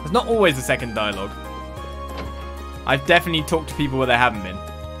 There's not always a second dialogue. I've definitely talked to people where they haven't been.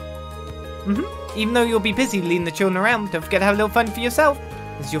 Even though you'll be busy leading the children around, don't forget to have a little fun for yourself.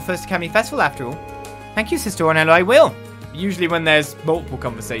 This is your first Academy Festival after all. Thank you, Sister Ornello, I will. Usually when there's multiple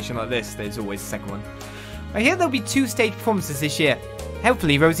conversation like this, there's always a second one. I hear there'll be 2 stage performances this year.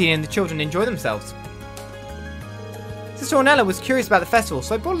 Hopefully Rosie and the children enjoy themselves. Sister Ornella was curious about the festival,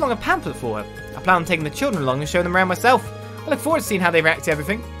 so I brought along a pamphlet for her. I plan on taking the children along and showing them around myself. I look forward to seeing how they react to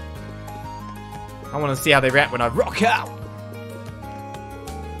everything. I want to see how they react when I rock out.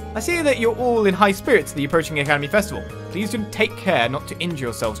 I see that you're all in high spirits to the approaching Academy Festival. Please do take care not to injure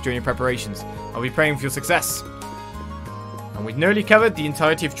yourselves during your preparations. I'll be praying for your success. And we've nearly covered the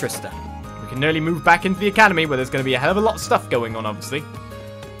entirety of Trista. We can nearly move back into the Academy where there's going to be a hell of a lot of stuff going on, obviously.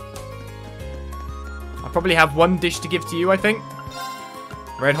 I probably have 1 dish to give to you, I think.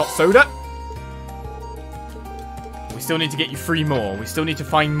 Red hot soda. We still need to get you 3 more. We still need to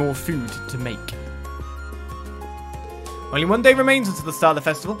find more food to make. Only 1 day remains until the start of the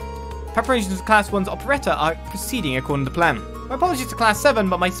festival. Preparations for Class 1's operetta are proceeding according to plan. My apologies to Class 7,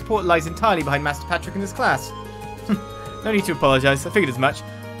 but my support lies entirely behind Master Patrick in this class. No need to apologise, I figured as much.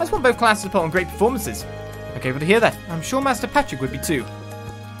 I just want both classes to put on great performances. I'm able to hear that. I'm sure Master Patrick would be too.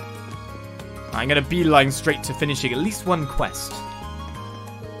 I'm going to beeline straight to finishing at least one quest.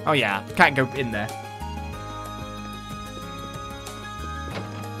 Oh yeah, can't go in there.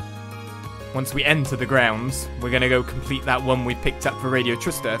 Once we enter the grounds, we're going to go complete that one we picked up for Radio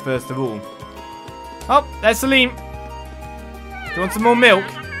Trista first of all. Oh, there's Celine. Do you want some more milk?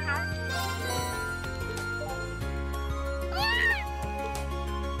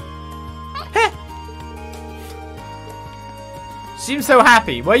 She seems so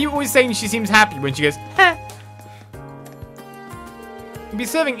happy. Why are you always saying she seems happy when she goes, heh? We'll be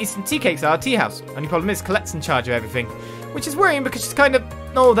serving Eastern tea cakes at our tea house. Only problem is Colette's in charge of everything. Which is worrying because she's kind of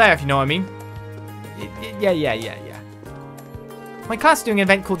all there, if you know what I mean. Yeah. My class is doing an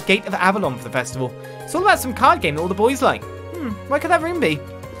event called Gate of Avalon for the festival. It's all about some card game that all the boys like. Where could that room be?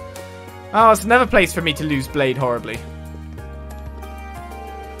 Oh, it's another place for me to lose Blade horribly.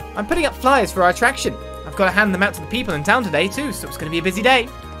 I'm putting up flyers for our attraction. I've got to hand them out to the people in town today too, so it's going to be a busy day.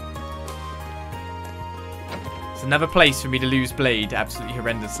 It's another place for me to lose Blade absolutely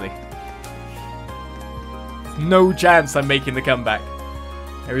horrendously. No chance I'm making the comeback.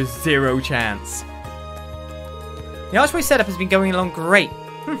 There is zero chance. The archway setup has been going along great.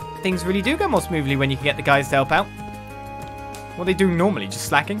 Things really do go more smoothly when you can get the guys to help out. What are they doing normally? Just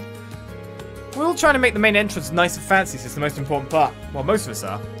slacking? We're all trying to make the main entrance nice and fancy, so it's the most important part. Well, most of us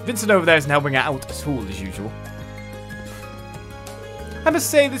are. Vincent over there isn't helping out at all, as usual. I must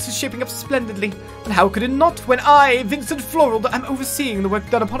say, this is shaping up splendidly. And how could it not when I, Vincent Floral, am overseeing the work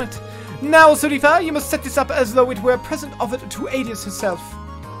done upon it? Now, Surifa, you must set this up as though it were a present offered to Adius herself.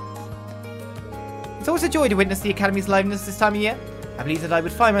 It's always a joy to witness the Academy's liveliness this time of year. I believe that I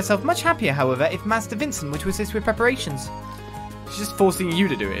would find myself much happier, however, if Master Vincent were to assist with preparations. He's just forcing you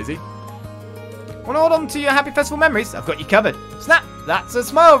to do it, is he? Want to hold on to your happy festival memories? I've got you covered. Snap! That's a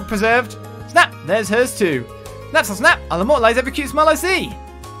smile preserved. Snap! There's hers too. Snap, so snap! I'll immortalise every cute smile I see.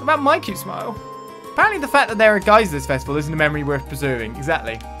 What about my cute smile? Apparently the fact that there are guys at this festival isn't a memory worth preserving.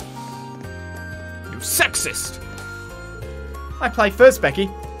 Exactly. You sexist! I applied first, Becky.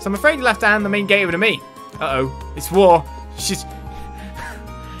 So I'm afraid you'll have to hand the main gate over to me. Uh-oh. It's war. She's...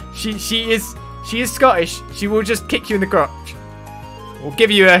 She is Scottish. She will just kick you in the crotch. Or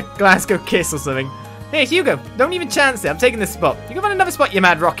give you a Glasgow kiss or something. Hey, Hugo, don't even chance it. I'm taking this spot. You can find another spot, you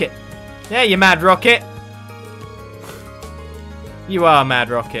mad rocket. Yeah, you mad rocket. You are mad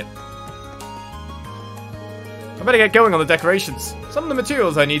rocket. I better get going on the decorations. Some of the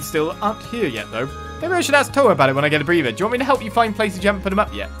materials I need still aren't here yet, though. Maybe I should ask Toa about it when I get a breather. Do you want me to help you find places you haven't put them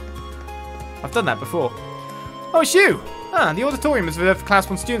up yet? I've done that before. Oh, it's you. Ah, the auditorium is reserved for Class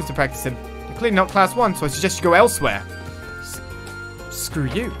 1 students to practice in. You're clearly not Class 1, so I suggest you go elsewhere. Screw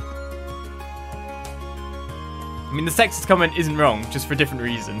you. I mean, the sexist comment isn't wrong, just for a different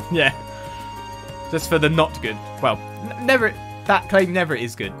reason. Yeah. Just for the not good. Well, never. That claim never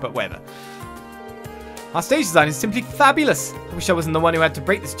is good, but whatever. Our stage design is simply fabulous. I wish I wasn't the one who had to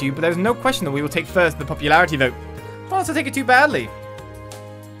break this to you, but there's no question that we will take first in the popularity vote. I don't want to take it too badly.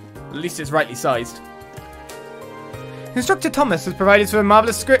 At least it's rightly sized. Instructor Thomas has provided us with a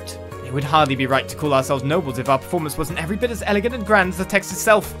marvellous script. It would hardly be right to call ourselves nobles if our performance wasn't every bit as elegant and grand as the text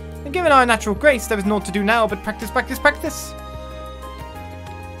itself. And given our natural grace, there is naught to do now but practice, practice, practice.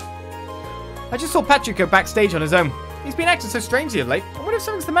 I just saw Patrick go backstage on his own. He's been acting so strangely of late. I wonder if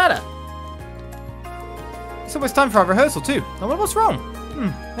something's the matter. It's almost time for our rehearsal too. I wonder what's wrong.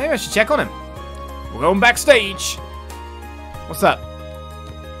 Maybe I should check on him. We're going backstage. What's up?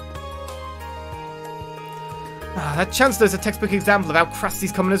 That Chancellor's a textbook example of how crass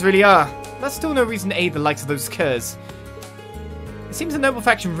these commoners really are. That's still no reason to aid the likes of those curs. It seems the noble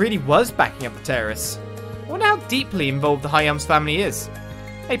faction really was backing up the terrorists. I wonder how deeply involved the High Elms family is.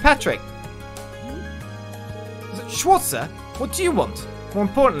 Hey, Patrick. Schwarzer, what do you want? More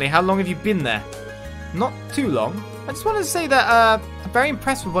importantly, how long have you been there? Not too long. I just wanted to say that I'm very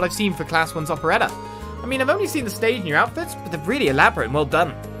impressed with what I've seen for Class 1's operetta. I mean, I've only seen the stage and your outfits, but they're really elaborate and well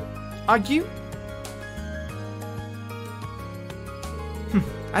done. Are you?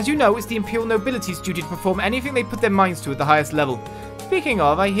 As you know, it's the Imperial Nobility's duty to perform anything they put their minds to at the highest level. Speaking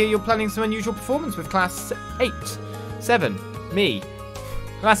of, I hear you're planning some unusual performance with Class 8. 7. Me.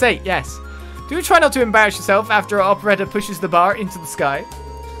 Class 8, yes. Do try not to embarrass yourself after our operetta pushes the bar into the sky.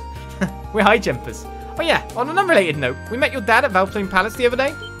 We're high jumpers. Oh yeah, on an unrelated note, we met your dad at Valplane Palace the other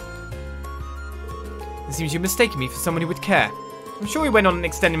day. It seems you mistaken me for someone who would care. I'm sure he went on an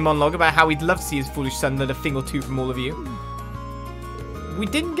extended monologue about how he'd love to see his foolish son learn a thing or two from all of you. we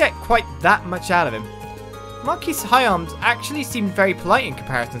didn't get quite that much out of him. Marquis Higharms actually seemed very polite in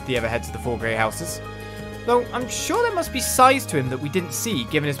comparison to the other heads of the four grey houses. Though I'm sure there must be sides to him that we didn't see,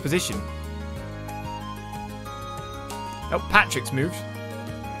 given his position. Oh, Patrick's moved.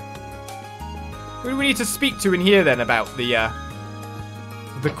 Who do we need to speak to in here then about the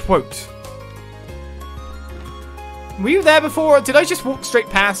quote? Were you there before, or did I just walk straight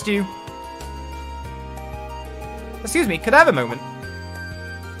past you? Excuse me, could I have a moment?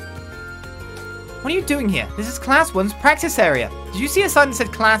 What are you doing here? This is Class 1's practice area. Did you see a sign that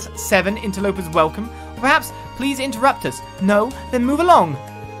said Class 7 Interlopers Welcome? Or perhaps, please interrupt us. No? Then move along.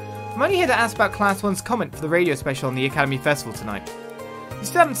 I'm only here to ask about Class 1's comment for the radio special on the Academy Festival tonight. You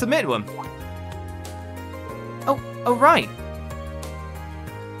still haven't submitted one. Oh right.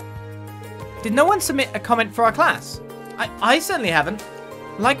 Did no one submit a comment for our class? I certainly haven't.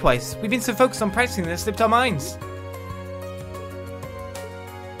 Likewise, we've been so focused on practicing that it slipped our minds.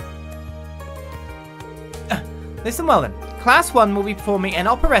 Listen well then. Class 1 will be performing an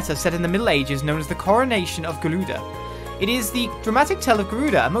operetta set in the Middle Ages known as the Coronation of Garuda. It is the dramatic tale of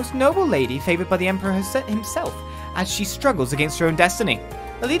Garuda, a most noble lady favoured by the Emperor himself, as she struggles against her own destiny.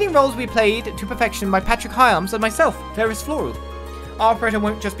 The leading roles will be played to perfection by Patrick Higharms and myself, Ferris Floral. Our operetta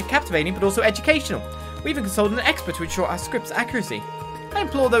won't just be captivating, but also educational. We even consulted an expert to ensure our script's accuracy. I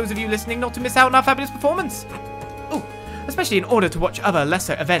implore those of you listening not to miss out on our fabulous performance. Ooh, especially in order to watch other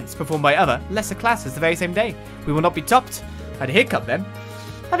lesser events performed by other, lesser classes the very same day. We will not be topped. I had a hiccup then.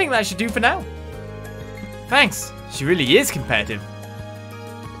 I think that should do for now. Thanks. She really is competitive.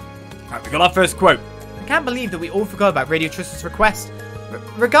 Alright, we got our first quote. I can't believe that we all forgot about Radio Trista's request.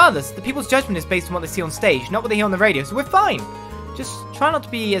 Regardless, the people's judgment is based on what they see on stage, not what they hear on the radio, so we're fine. Just try not to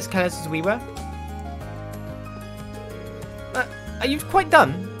be as careless as we were. Are you quite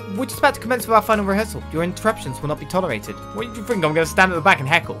done? We're just about to commence with our final rehearsal. Your interruptions will not be tolerated. What do you think? I'm going to stand at the back and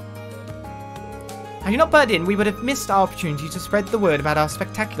heckle? Had you not butted in, we would have missed our opportunity to spread the word about our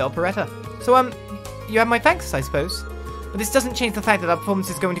spectacular operetta. So, you have my thanks, I suppose. But this doesn't change the fact that our performance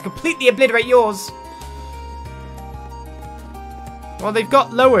is going to completely obliterate yours. Well, they've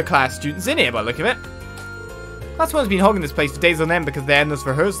got lower class students in here by the look of it. Class 1's been hogging this place for days on end because they're endless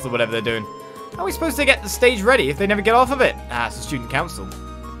rehearsals or whatever they're doing. How are we supposed to get the stage ready if they never get off of it? Ah, it's the student council.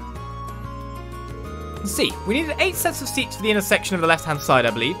 Let's see, we needed 8 sets of seats for the inner section of the left-hand side,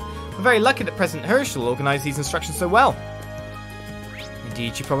 I believe. We're very lucky that President Herschel organised these instructions so well.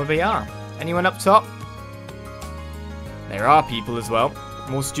 Indeed, you probably are. Anyone up top? There are people as well.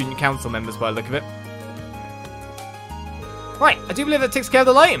 More student council members by the look of it. Right, I do believe that takes care of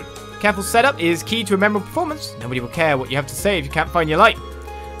the lighting. Careful setup is key to a memorable performance. Nobody will care what you have to say if you can't find your light.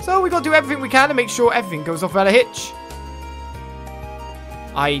 So we got to do everything we can to make sure everything goes off without a hitch.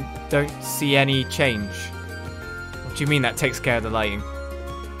 I don't see any change. What do you mean that takes care of the lighting?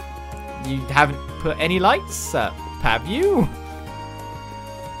 You haven't put any lights up, have you?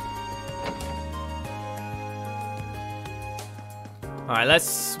 Alright,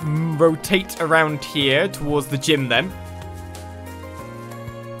 let's rotate around here towards the gym then.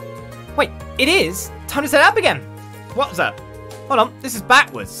 Wait, it is? Time to set up again. What was that? Hold on, this is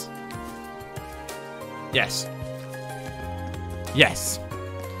backwards. Yes. Yes.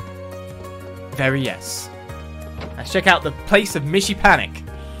 Very yes. Let's check out the place of Mishi Panic.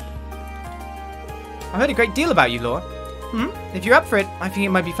 I've heard a great deal about you, Laura. If you're up for it, I think it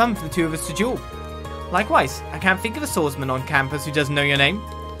might be fun for the two of us to duel. Likewise, I can't think of a swordsman on campus who doesn't know your name.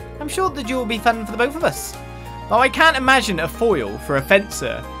 I'm sure the duel will be fun for the both of us. Though I can't imagine a foil for a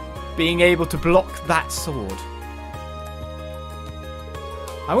fencer being able to block that sword.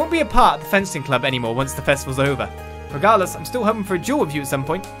 I won't be a part of the fencing club anymore once the festival's over. Regardless, I'm still hoping for a duel with you at some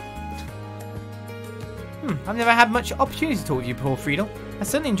point. I've never had much opportunity to talk with you before, Friedel. I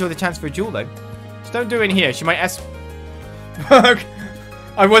certainly enjoy the chance for a duel, though. Just don't do it in here. She might ask...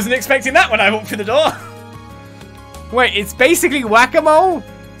 I wasn't expecting that when I walked through the door. Wait, it's basically whack-a-mole?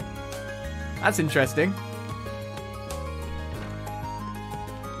 That's interesting.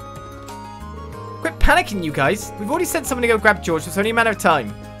 Quit panicking, you guys. We've already sent someone to go grab George, so it's only a matter of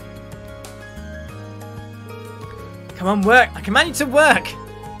time. Come on, work. I command you to work.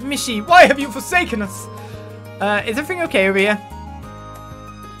 Mishi, why have you forsaken us? Is everything okay over here?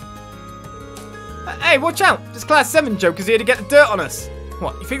 Hey, watch out. This Class 7 joke is here to get the dirt on us.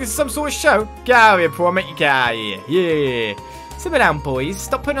 What, you think this is some sort of show? Get out of here before I make you get out of here. Yeah. Simmer down, boys.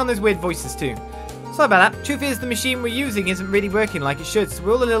 Stop putting on those weird voices, too. Sorry about that. Truth is, the machine we're using isn't really working like it should, so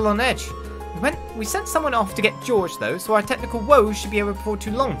we're all a little on edge. We sent someone off to get George, though, so our technical woes should be over before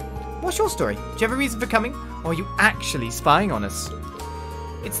too long. What's your story? Do you have a reason for coming? Or are you actually spying on us?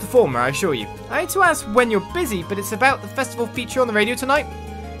 It's the former, I assure you. I hate to ask when you're busy, but it's about the festival feature on the radio tonight.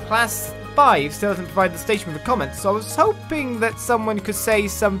 Class 5 still hasn't provided the station with a comment, so I was hoping that someone could say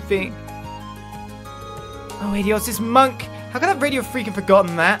something. Oh, idiots, this monk. How could that radio freak have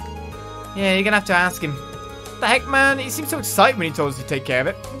forgotten that? Yeah, you're gonna have to ask him. What the heck, man? He seemed so excited when he told us to take care of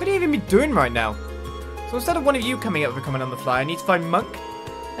it. What could he even be doing right now? So instead of one of you coming up with a comment on the fly, I need to find Monk.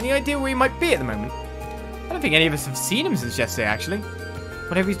 Any idea where he might be at the moment? I don't think any of us have seen him since yesterday, actually.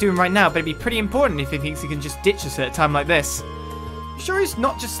 Whatever he's doing right now better be pretty important if he thinks he can just ditch us at a time like this. You sure he's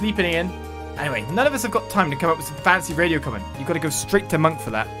not just sleeping in? Anyway, none of us have got time to come up with some fancy radio comment. You've got to go straight to Monk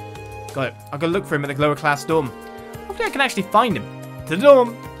for that. Got it. I'll go look for him at the lower class dorm. Hopefully I can actually find him. To the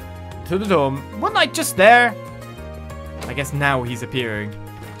dorm. To the dorm. Wasn't I just there? I guess now he's appearing.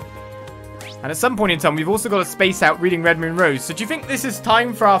 And at some point in time, we've also got to space out reading Red Moon Rose. So do you think this is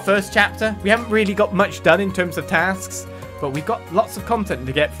time for our first chapter? We haven't really got much done in terms of tasks, but we've got lots of content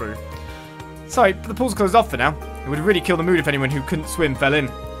to get through. Sorry, but the pool's closed off for now. It would really kill the mood if anyone who couldn't swim fell in.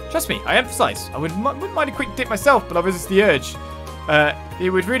 Trust me, I emphasize, I wouldn't mind a quick dip myself, but I'll resist the urge.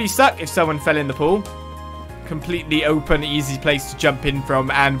 It would really suck if someone fell in the pool. Completely open, easy place to jump in from,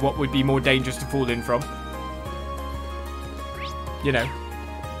 and what would be more dangerous to fall in from. You know.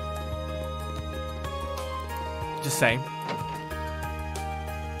 Just saying.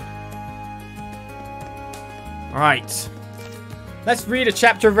 Alright. Let's read a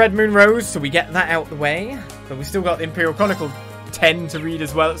chapter of Red Moon Rose so we get that out the way. But we've still got the Imperial Chronicle 10 to read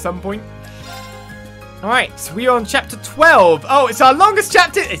as well at some point. Alright, we are on chapter 12. Oh, it's our longest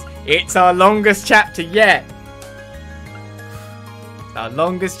chapter. It's our longest chapter yet. Our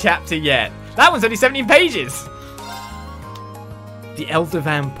longest chapter yet. That one's only 17 pages. The Elder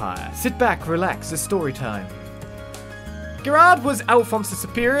Vampire. Sit back, relax, it's story time. Gerard was Alphonse's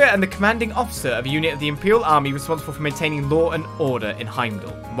superior and the commanding officer of a unit of the Imperial Army responsible for maintaining law and order in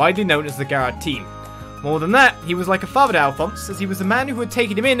Heimdall, widely known as the Gerard team. More than that, he was like a father to Alphonse, as he was the man who had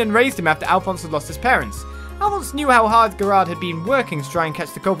taken him in and raised him after Alphonse had lost his parents. Alphonse knew how hard Gerard had been working to try and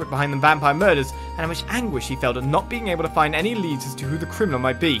catch the culprit behind the vampire murders, and how much anguish he felt at not being able to find any leads as to who the criminal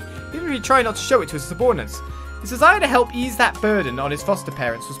might be, even if he tried not to show it to his subordinates. His desire to help ease that burden on his foster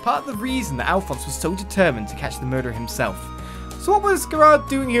parents was part of the reason that Alphonse was so determined to catch the murderer himself. So what was Gerard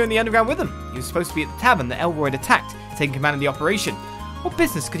doing here in the underground with them? He was supposed to be at the tavern that Elroy had attacked, taking command of the operation. What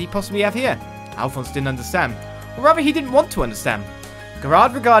business could he possibly have here? Alphonse didn't understand, or rather he didn't want to understand.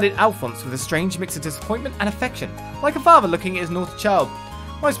 Gerard regarded Alphonse with a strange mix of disappointment and affection, like a father looking at his naughty child.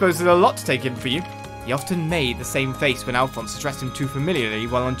 Well, I suppose there's a lot to take in for you. He often made the same face when Alphonse addressed him too familiarly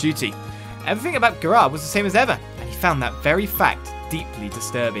while on duty. Everything about Gerard was the same as ever, and he found that very fact deeply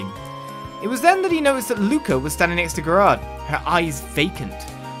disturbing. It was then that he noticed that Luca was standing next to Gerard, her eyes vacant.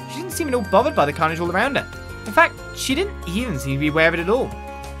 She didn't seem at all bothered by the carnage all around her. In fact, she didn't even seem to be aware of it at all.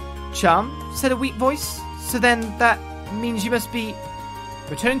 Charm, said a weak voice. So then that means you must be...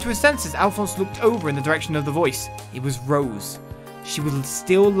 Returning to his senses, Alphonse looked over in the direction of the voice. It was Rose. She was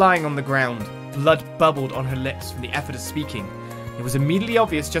still lying on the ground. Blood bubbled on her lips from the effort of speaking. It was immediately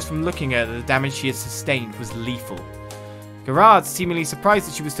obvious just from looking at her that the damage she had sustained was lethal. Gerard, seemingly surprised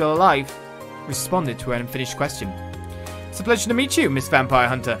that she was still alive, responded to her unfinished question. It's a pleasure to meet you, Miss Vampire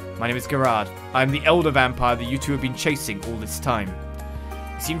Hunter. My name is Gerard. I am the elder vampire that you two have been chasing all this time.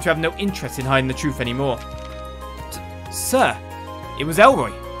 You seem to have no interest in hiding the truth anymore. Sir, it was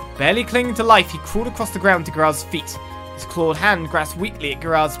Elroy. Barely clinging to life, he crawled across the ground to Gerard's feet. His clawed hand grasped weakly at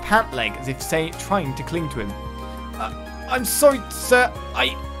Gerard's pant leg as if trying to cling to him. I'm sorry, sir.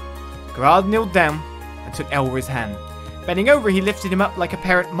 Gerard kneeled down and took Elroy's hand. Bending over, he lifted him up like a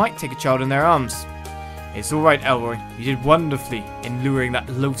parent might take a child in their arms. It's all right, Elroy. You did wonderfully in luring that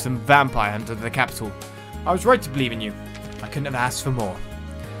loathsome vampire hunter to the capital. I was right to believe in you. I couldn't have asked for more.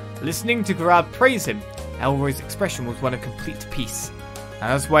 Listening to Gerard praise him, Elroy's expression was one of complete peace.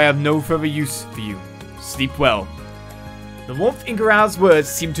 And that's why I have no further use for you. Sleep well. The warmth in Gerard's words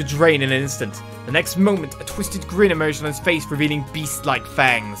seemed to drain in an instant. The next moment, a twisted grin emerged on his face, revealing beast-like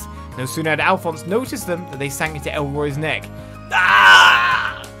fangs. No sooner had Alphonse noticed them than they sank into Elroy's neck.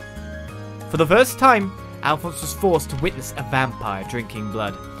 Ah! For the first time, Alphonse was forced to witness a vampire drinking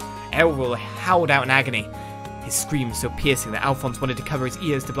blood. Elroy howled out in agony, his screams so piercing that Alphonse wanted to cover his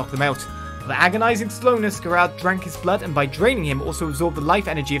ears to block them out. With agonizing slowness, Gerard drank his blood and by draining him also absorbed the life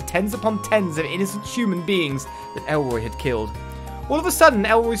energy of tens upon tens of innocent human beings that Elroy had killed. All of a sudden,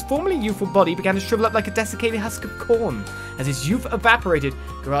 Elroy's formerly youthful body began to shrivel up like a desiccated husk of corn. As his youth evaporated,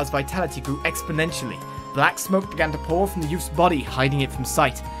 Gerard's vitality grew exponentially. Black smoke began to pour from the youth's body, hiding it from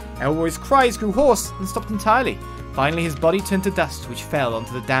sight. Elroy's cries grew hoarse and stopped entirely. Finally, his body turned to dust, which fell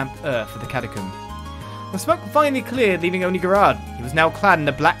onto the damp earth of the catacomb. The smoke finally cleared, leaving only Gerard. He was now clad in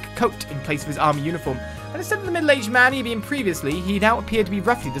a black coat in place of his army uniform, and instead of the middle-aged man he had been previously, he now appeared to be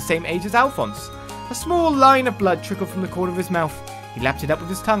roughly the same age as Alphonse. A small line of blood trickled from the corner of his mouth. He lapped it up with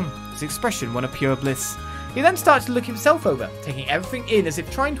his tongue, his expression one of pure bliss. He then started to look himself over, taking everything in as if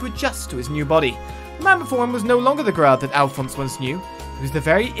trying to adjust to his new body. The man before him was no longer the Gerard that Alphonse once knew. He was the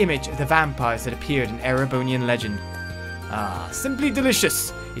very image of the vampires that appeared in Erebonian legend. Ah, simply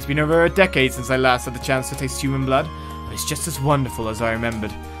delicious. It's been over a decade since I last had the chance to taste human blood, but it's just as wonderful as I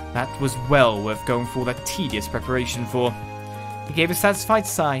remembered. That was well worth going through all that tedious preparation for. He gave a satisfied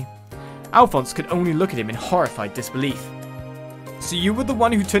sigh. Alphonse could only look at him in horrified disbelief. So you were the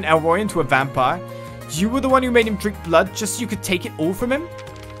one who turned Elroy into a vampire? You were the one who made him drink blood just so you could take it all from him?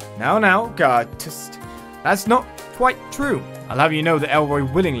 Now, God, that's not quite true. I'll have you know that Elroy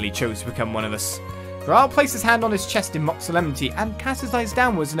willingly chose to become one of us. Gerard placed his hand on his chest in mock solemnity and cast his eyes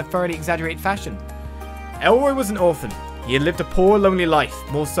downwards in a thoroughly exaggerated fashion. Elroy was an orphan. He had lived a poor, lonely life,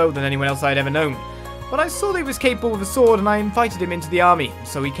 more so than anyone else I had ever known. But I saw that he was capable of a sword and I invited him into the army,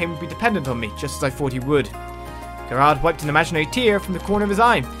 so he came to be dependent on me, just as I thought he would. Gerard wiped an imaginary tear from the corner of his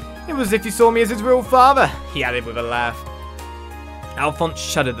eye. It was as if he saw me as his real father, he added with a laugh. Alphonse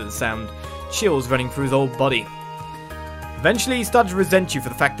shuddered at the sound, chills running through his old body. Eventually he started to resent you for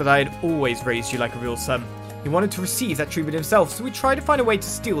the fact that I had always raised you like a real son. He wanted to receive that treatment himself, so he tried to find a way to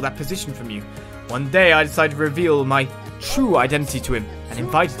steal that position from you. One day I decided to reveal my true identity to him, and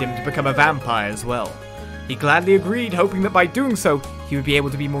invited him to become a vampire as well. He gladly agreed, hoping that by doing so, he would be able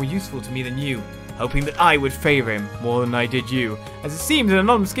to be more useful to me than you, hoping that I would favour him more than I did you. As it seems, an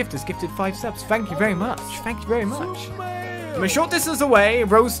anonymous gift has gifted 5 subs. Thank you very much. Thank you very much. From a short distance away,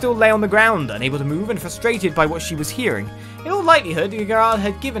 Rose still lay on the ground, unable to move and frustrated by what she was hearing. In all likelihood, Gerard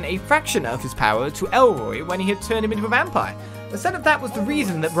had given a fraction of his power to Elroy when he had turned him into a vampire. Instead of that was the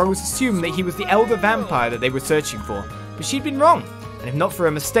reason that Rose assumed that he was the elder vampire that they were searching for. But she'd been wrong, and if not for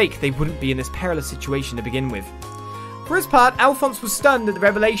a mistake, they wouldn't be in this perilous situation to begin with. For his part, Alphonse was stunned at the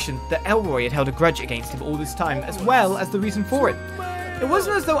revelation that Elroy had held a grudge against him all this time, as well as the reason for it. It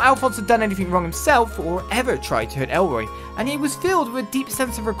wasn't as though Alphonse had done anything wrong himself, or ever tried to hurt Elroy, and he was filled with a deep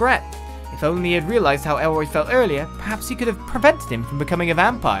sense of regret. If only he had realised how Elroy felt earlier, perhaps he could have prevented him from becoming a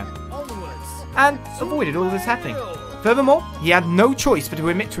vampire, and avoided all this happening. Furthermore, he had no choice but to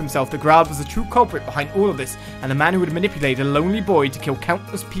admit to himself that Gerard was the true culprit behind all of this, and the man who had manipulated a lonely boy to kill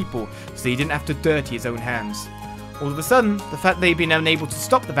countless people so he didn't have to dirty his own hands. All of a sudden, the fact that they'd been unable to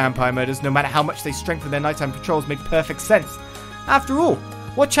stop the vampire murders no matter how much they strengthened their nighttime patrols made perfect sense. After all,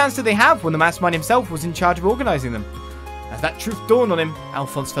 what chance did they have when the mastermind himself was in charge of organising them? As that truth dawned on him,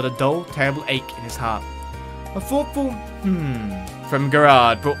 Alphonse felt a dull, terrible ache in his heart. A thoughtful from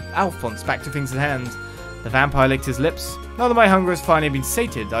Gerard brought Alphonse back to things at hand. The vampire licked his lips. Now that my hunger has finally been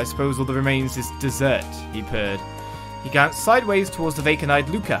sated, I suppose all that remains is dessert, he purred. He glanced sideways towards the vacant-eyed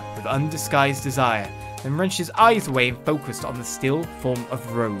Luca with undisguised desire, then wrenched his eyes away and focused on the still form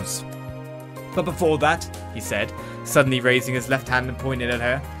of Rose. But before that, he said, suddenly raising his left hand and pointing at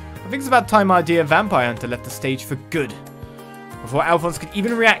her, I think it's about time our dear vampire hunter left the stage for good. Before Alphonse could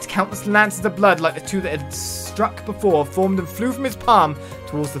even react, countless lances of blood like the two that had struck before formed and flew from his palm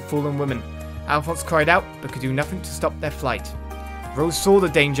towards the fallen woman. Alphonse cried out, but could do nothing to stop their flight. Rose saw the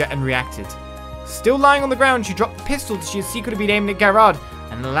danger and reacted. Still lying on the ground, she dropped the pistol that she had secretly been aiming at Gerard,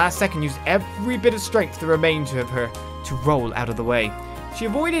 and in the last second used every bit of strength that remained of her to roll out of the way. She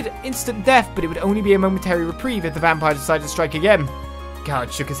avoided instant death, but it would only be a momentary reprieve if the vampire decided to strike again.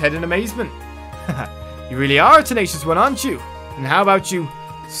 Gerard shook his head in amazement. You really are a tenacious one, aren't you? And how about you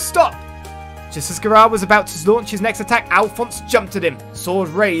stop? Just as Gerard was about to launch his next attack, Alphonse jumped at him. Sword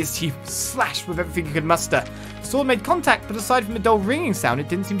raised, he slashed with everything he could muster. The sword made contact, but aside from a dull ringing sound, it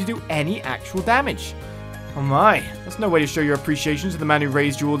didn't seem to do any actual damage. Oh my, that's no way to show your appreciation to the man who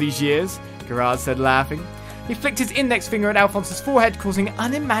raised you all these years, Gerard said, laughing. He flicked his index finger at Alphonse's forehead, causing an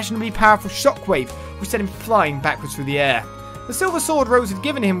unimaginably powerful shockwave, which sent him flying backwards through the air. The silver sword Rose had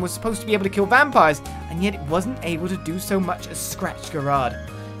given him was supposed to be able to kill vampires, and yet it wasn't able to do so much as scratch Gerard.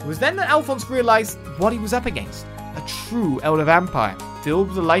 It was then that Alphonse realized what he was up against. A true elder vampire, filled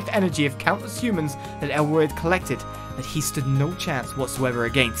with the life energy of countless humans that Elroy had collected, that he stood no chance whatsoever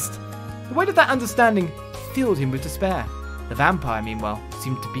against. The weight of that understanding filled him with despair. The vampire, meanwhile,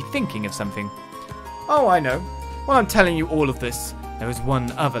 seemed to be thinking of something. Oh, I know. While I'm telling you all of this, there is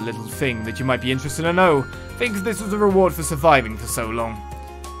one other little thing that you might be interested to know. Thinks this was a reward for surviving for so long.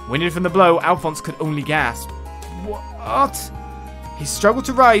 Winded from the blow, Alphonse could only gasp. What? He struggled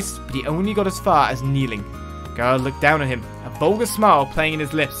to rise, but he only got as far as kneeling. Gerard looked down at him, a vulgar smile playing in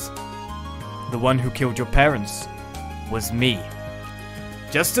his lips. The one who killed your parents was me.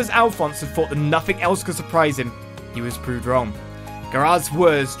 Just as Alphonse had thought that nothing else could surprise him, he was proved wrong. Gerard's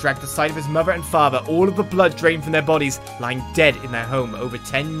words dragged the sight of his mother and father, all of the blood drained from their bodies, lying dead in their home over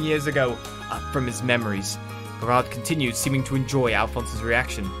 10 years ago, up from his memories. Gerard continued, seeming to enjoy Alphonse's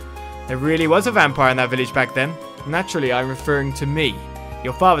reaction. There really was a vampire in that village back then. Naturally, I'm referring to me.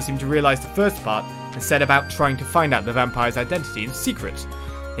 Your father seemed to realize the first part and set about trying to find out the vampire's identity in secret.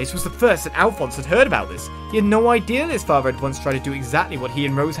 This was the first that Alphonse had heard about this. He had no idea that his father had once tried to do exactly what he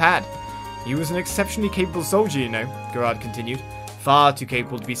and Rose had. He was an exceptionally capable soldier, you know, Gerard continued. Far too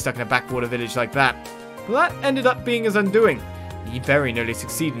capable to be stuck in a backwater village like that. But that ended up being his undoing. He very nearly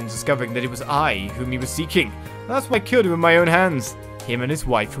succeeded in discovering that it was I whom he was seeking. That's why I killed him with my own hands. Him and his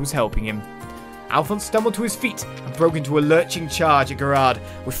wife who was helping him. Alphonse stumbled to his feet and broke into a lurching charge at Gerard.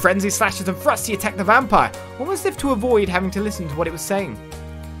 With frenzied slashes and thrusts, he attacked the vampire, almost as if to avoid having to listen to what it was saying.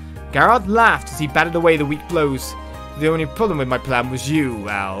 Gerard laughed as he batted away the weak blows. The only problem with my plan was you,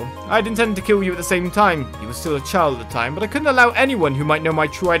 Al. I'd intended to kill you at the same time. You were still a child at the time, but I couldn't allow anyone who might know my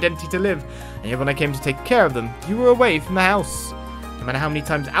true identity to live. And yet when I came to take care of them, you were away from the house. No matter how many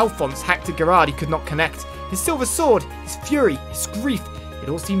times Alphonse hacked at Gerard, he could not connect. His silver sword, his fury, his grief, it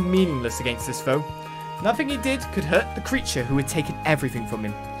all seemed meaningless against this foe. Nothing he did could hurt the creature who had taken everything from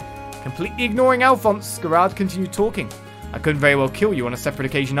him. Completely ignoring Alphonse, Gerard continued talking. I couldn't very well kill you on a separate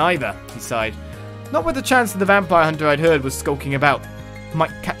occasion either, he sighed. Not with the chance that the vampire hunter I'd heard was skulking about.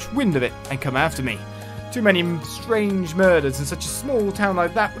 Might catch wind of it and come after me. Too many strange murders in such a small town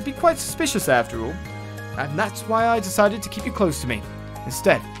like that would be quite suspicious after all. And that's why I decided to keep you close to me.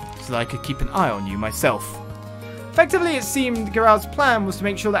 Instead, so that I could keep an eye on you myself. Effectively, it seemed Gerard's plan was to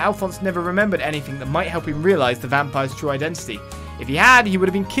make sure that Alphonse never remembered anything that might help him realize the vampire's true identity. If he had, he would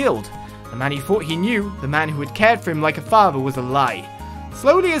have been killed. The man he thought he knew, the man who had cared for him like a father, was a lie.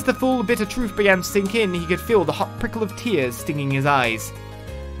 Slowly, as the full, bitter truth began to sink in, he could feel the hot prickle of tears stinging his eyes.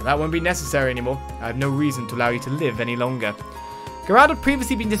 Well, that won't be necessary anymore. I have no reason to allow you to live any longer. Gerard had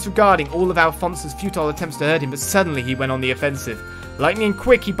previously been disregarding all of Alphonse's futile attempts to hurt him, but suddenly he went on the offensive. Lightning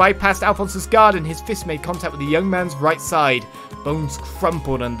quick, he bypassed Alphonse's guard and his fist made contact with the young man's right side. Bones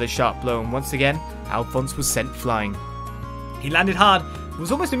crumpled under the sharp blow, and once again, Alphonse was sent flying. He landed hard, and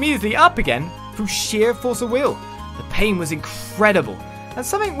was almost immediately up again through sheer force of will. The pain was incredible, and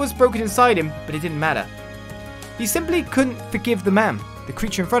something was broken inside him, but it didn't matter. He simply couldn't forgive the man, the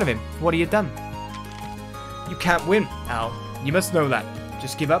creature in front of him, for what he had done. You can't win, Al. You must know that.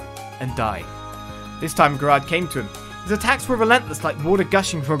 Just give up and die. This time Gerard came to him. His attacks were relentless, like water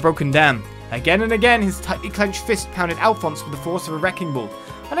gushing from a broken dam. Again and again, his tightly clenched fist pounded Alphonse with the force of a wrecking ball.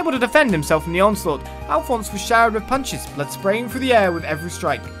 Unable to defend himself from the onslaught, Alphonse was showered with punches, blood spraying through the air with every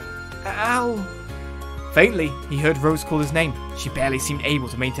strike. Al... Faintly, he heard Rose call his name. She barely seemed able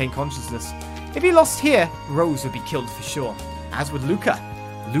to maintain consciousness. If he lost here, Rose would be killed for sure. As would Luca.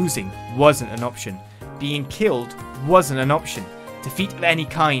 Losing wasn't an option. Being killed wasn't an option. Defeat of any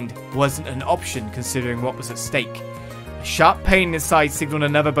kind wasn't an option considering what was at stake. A sharp pain in his side signaled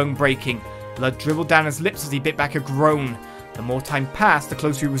another bone breaking. Blood dribbled down his lips as he bit back a groan. The more time passed, the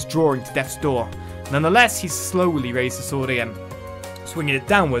closer he was drawing to death's door. Nonetheless, he slowly raised the sword again, swinging it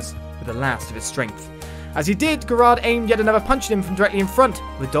downwards with the last of his strength. As he did, Gerard aimed yet another punch at him from directly in front.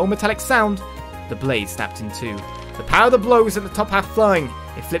 With a dull metallic sound, the blade snapped in two. The power of the blow was at the top half flying.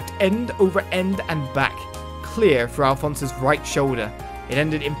 It flipped end over end and back, clear for Alphonse's right shoulder. It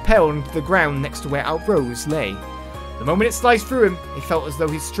ended impaled into the ground next to where Rose lay. The moment it sliced through him, it felt as though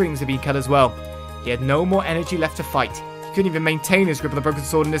his strings had been cut as well. He had no more energy left to fight. He couldn't even maintain his grip of the broken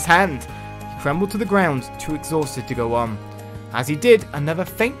sword in his hand. He crumbled to the ground, too exhausted to go on. As he did, another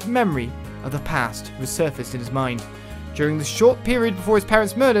faint memory of the past resurfaced in his mind. During the short period before his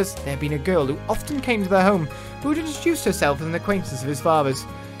parents' murders, there had been a girl who often came to their home, who had introduced herself as an acquaintance of his father's.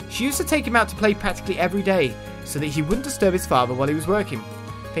 She used to take him out to play practically every day, so that he wouldn't disturb his father while he was working.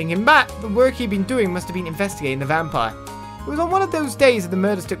 Thinking back, the work he had been doing must have been investigating the vampire. It was on one of those days that the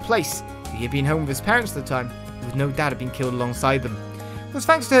murders took place. He had been home with his parents at the time. He would no doubt have been killed alongside them. It was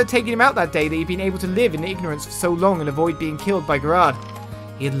thanks to her taking him out that day that he had been able to live in ignorance for so long and avoid being killed by Gerard.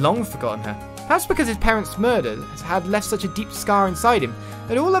 He had long forgotten her. Perhaps because his parents' murder had left such a deep scar inside him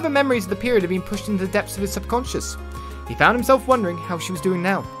that all other memories of the period had been pushed into the depths of his subconscious. He found himself wondering how she was doing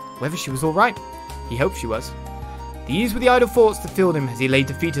now, whether she was alright. He hoped she was. These were the idle thoughts that filled him as he lay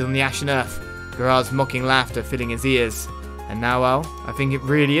defeated on the ashen earth, Gerard's mocking laughter filling his ears. And now, Al, I think it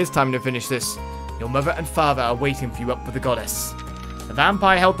really is time to finish this. Your mother and father are waiting for you up with the goddess. The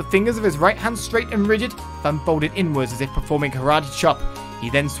vampire held the fingers of his right hand straight and rigid, thumb folded inwards as if performing a karate chop. He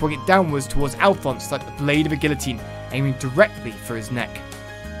then swung it downwards towards Alphonse like the blade of a guillotine, aiming directly for his neck.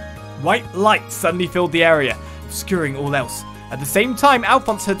 White light suddenly filled the area, obscuring all else. At the same time,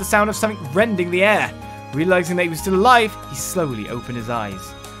 Alphonse heard the sound of something rending the air. Realizing that he was still alive, he slowly opened his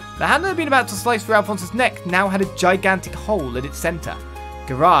eyes. The hand that had been about to slice through Alphonse's neck now had a gigantic hole at its center.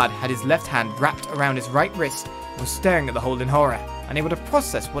 Gerard had his left hand wrapped around his right wrist and was staring at the hole in horror, unable to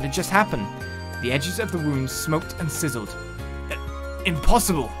process what had just happened. The edges of the wounds smoked and sizzled.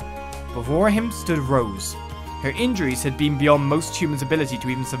 Impossible! Before him stood Rose. Her injuries had been beyond most humans' ability to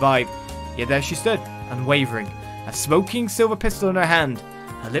even survive, yet there she stood, unwavering, a smoking silver pistol in her hand.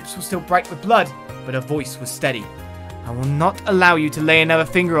 Her lips were still bright with blood, but her voice was steady. I will not allow you to lay another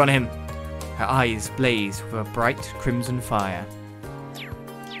finger on him. Her eyes blazed with a bright crimson fire.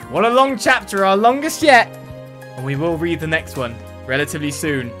 What a long chapter, our longest yet! And we will read the next one relatively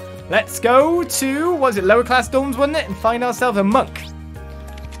soon. Let's go to, was it lower class dorms, wasn't it? And find ourselves a monk.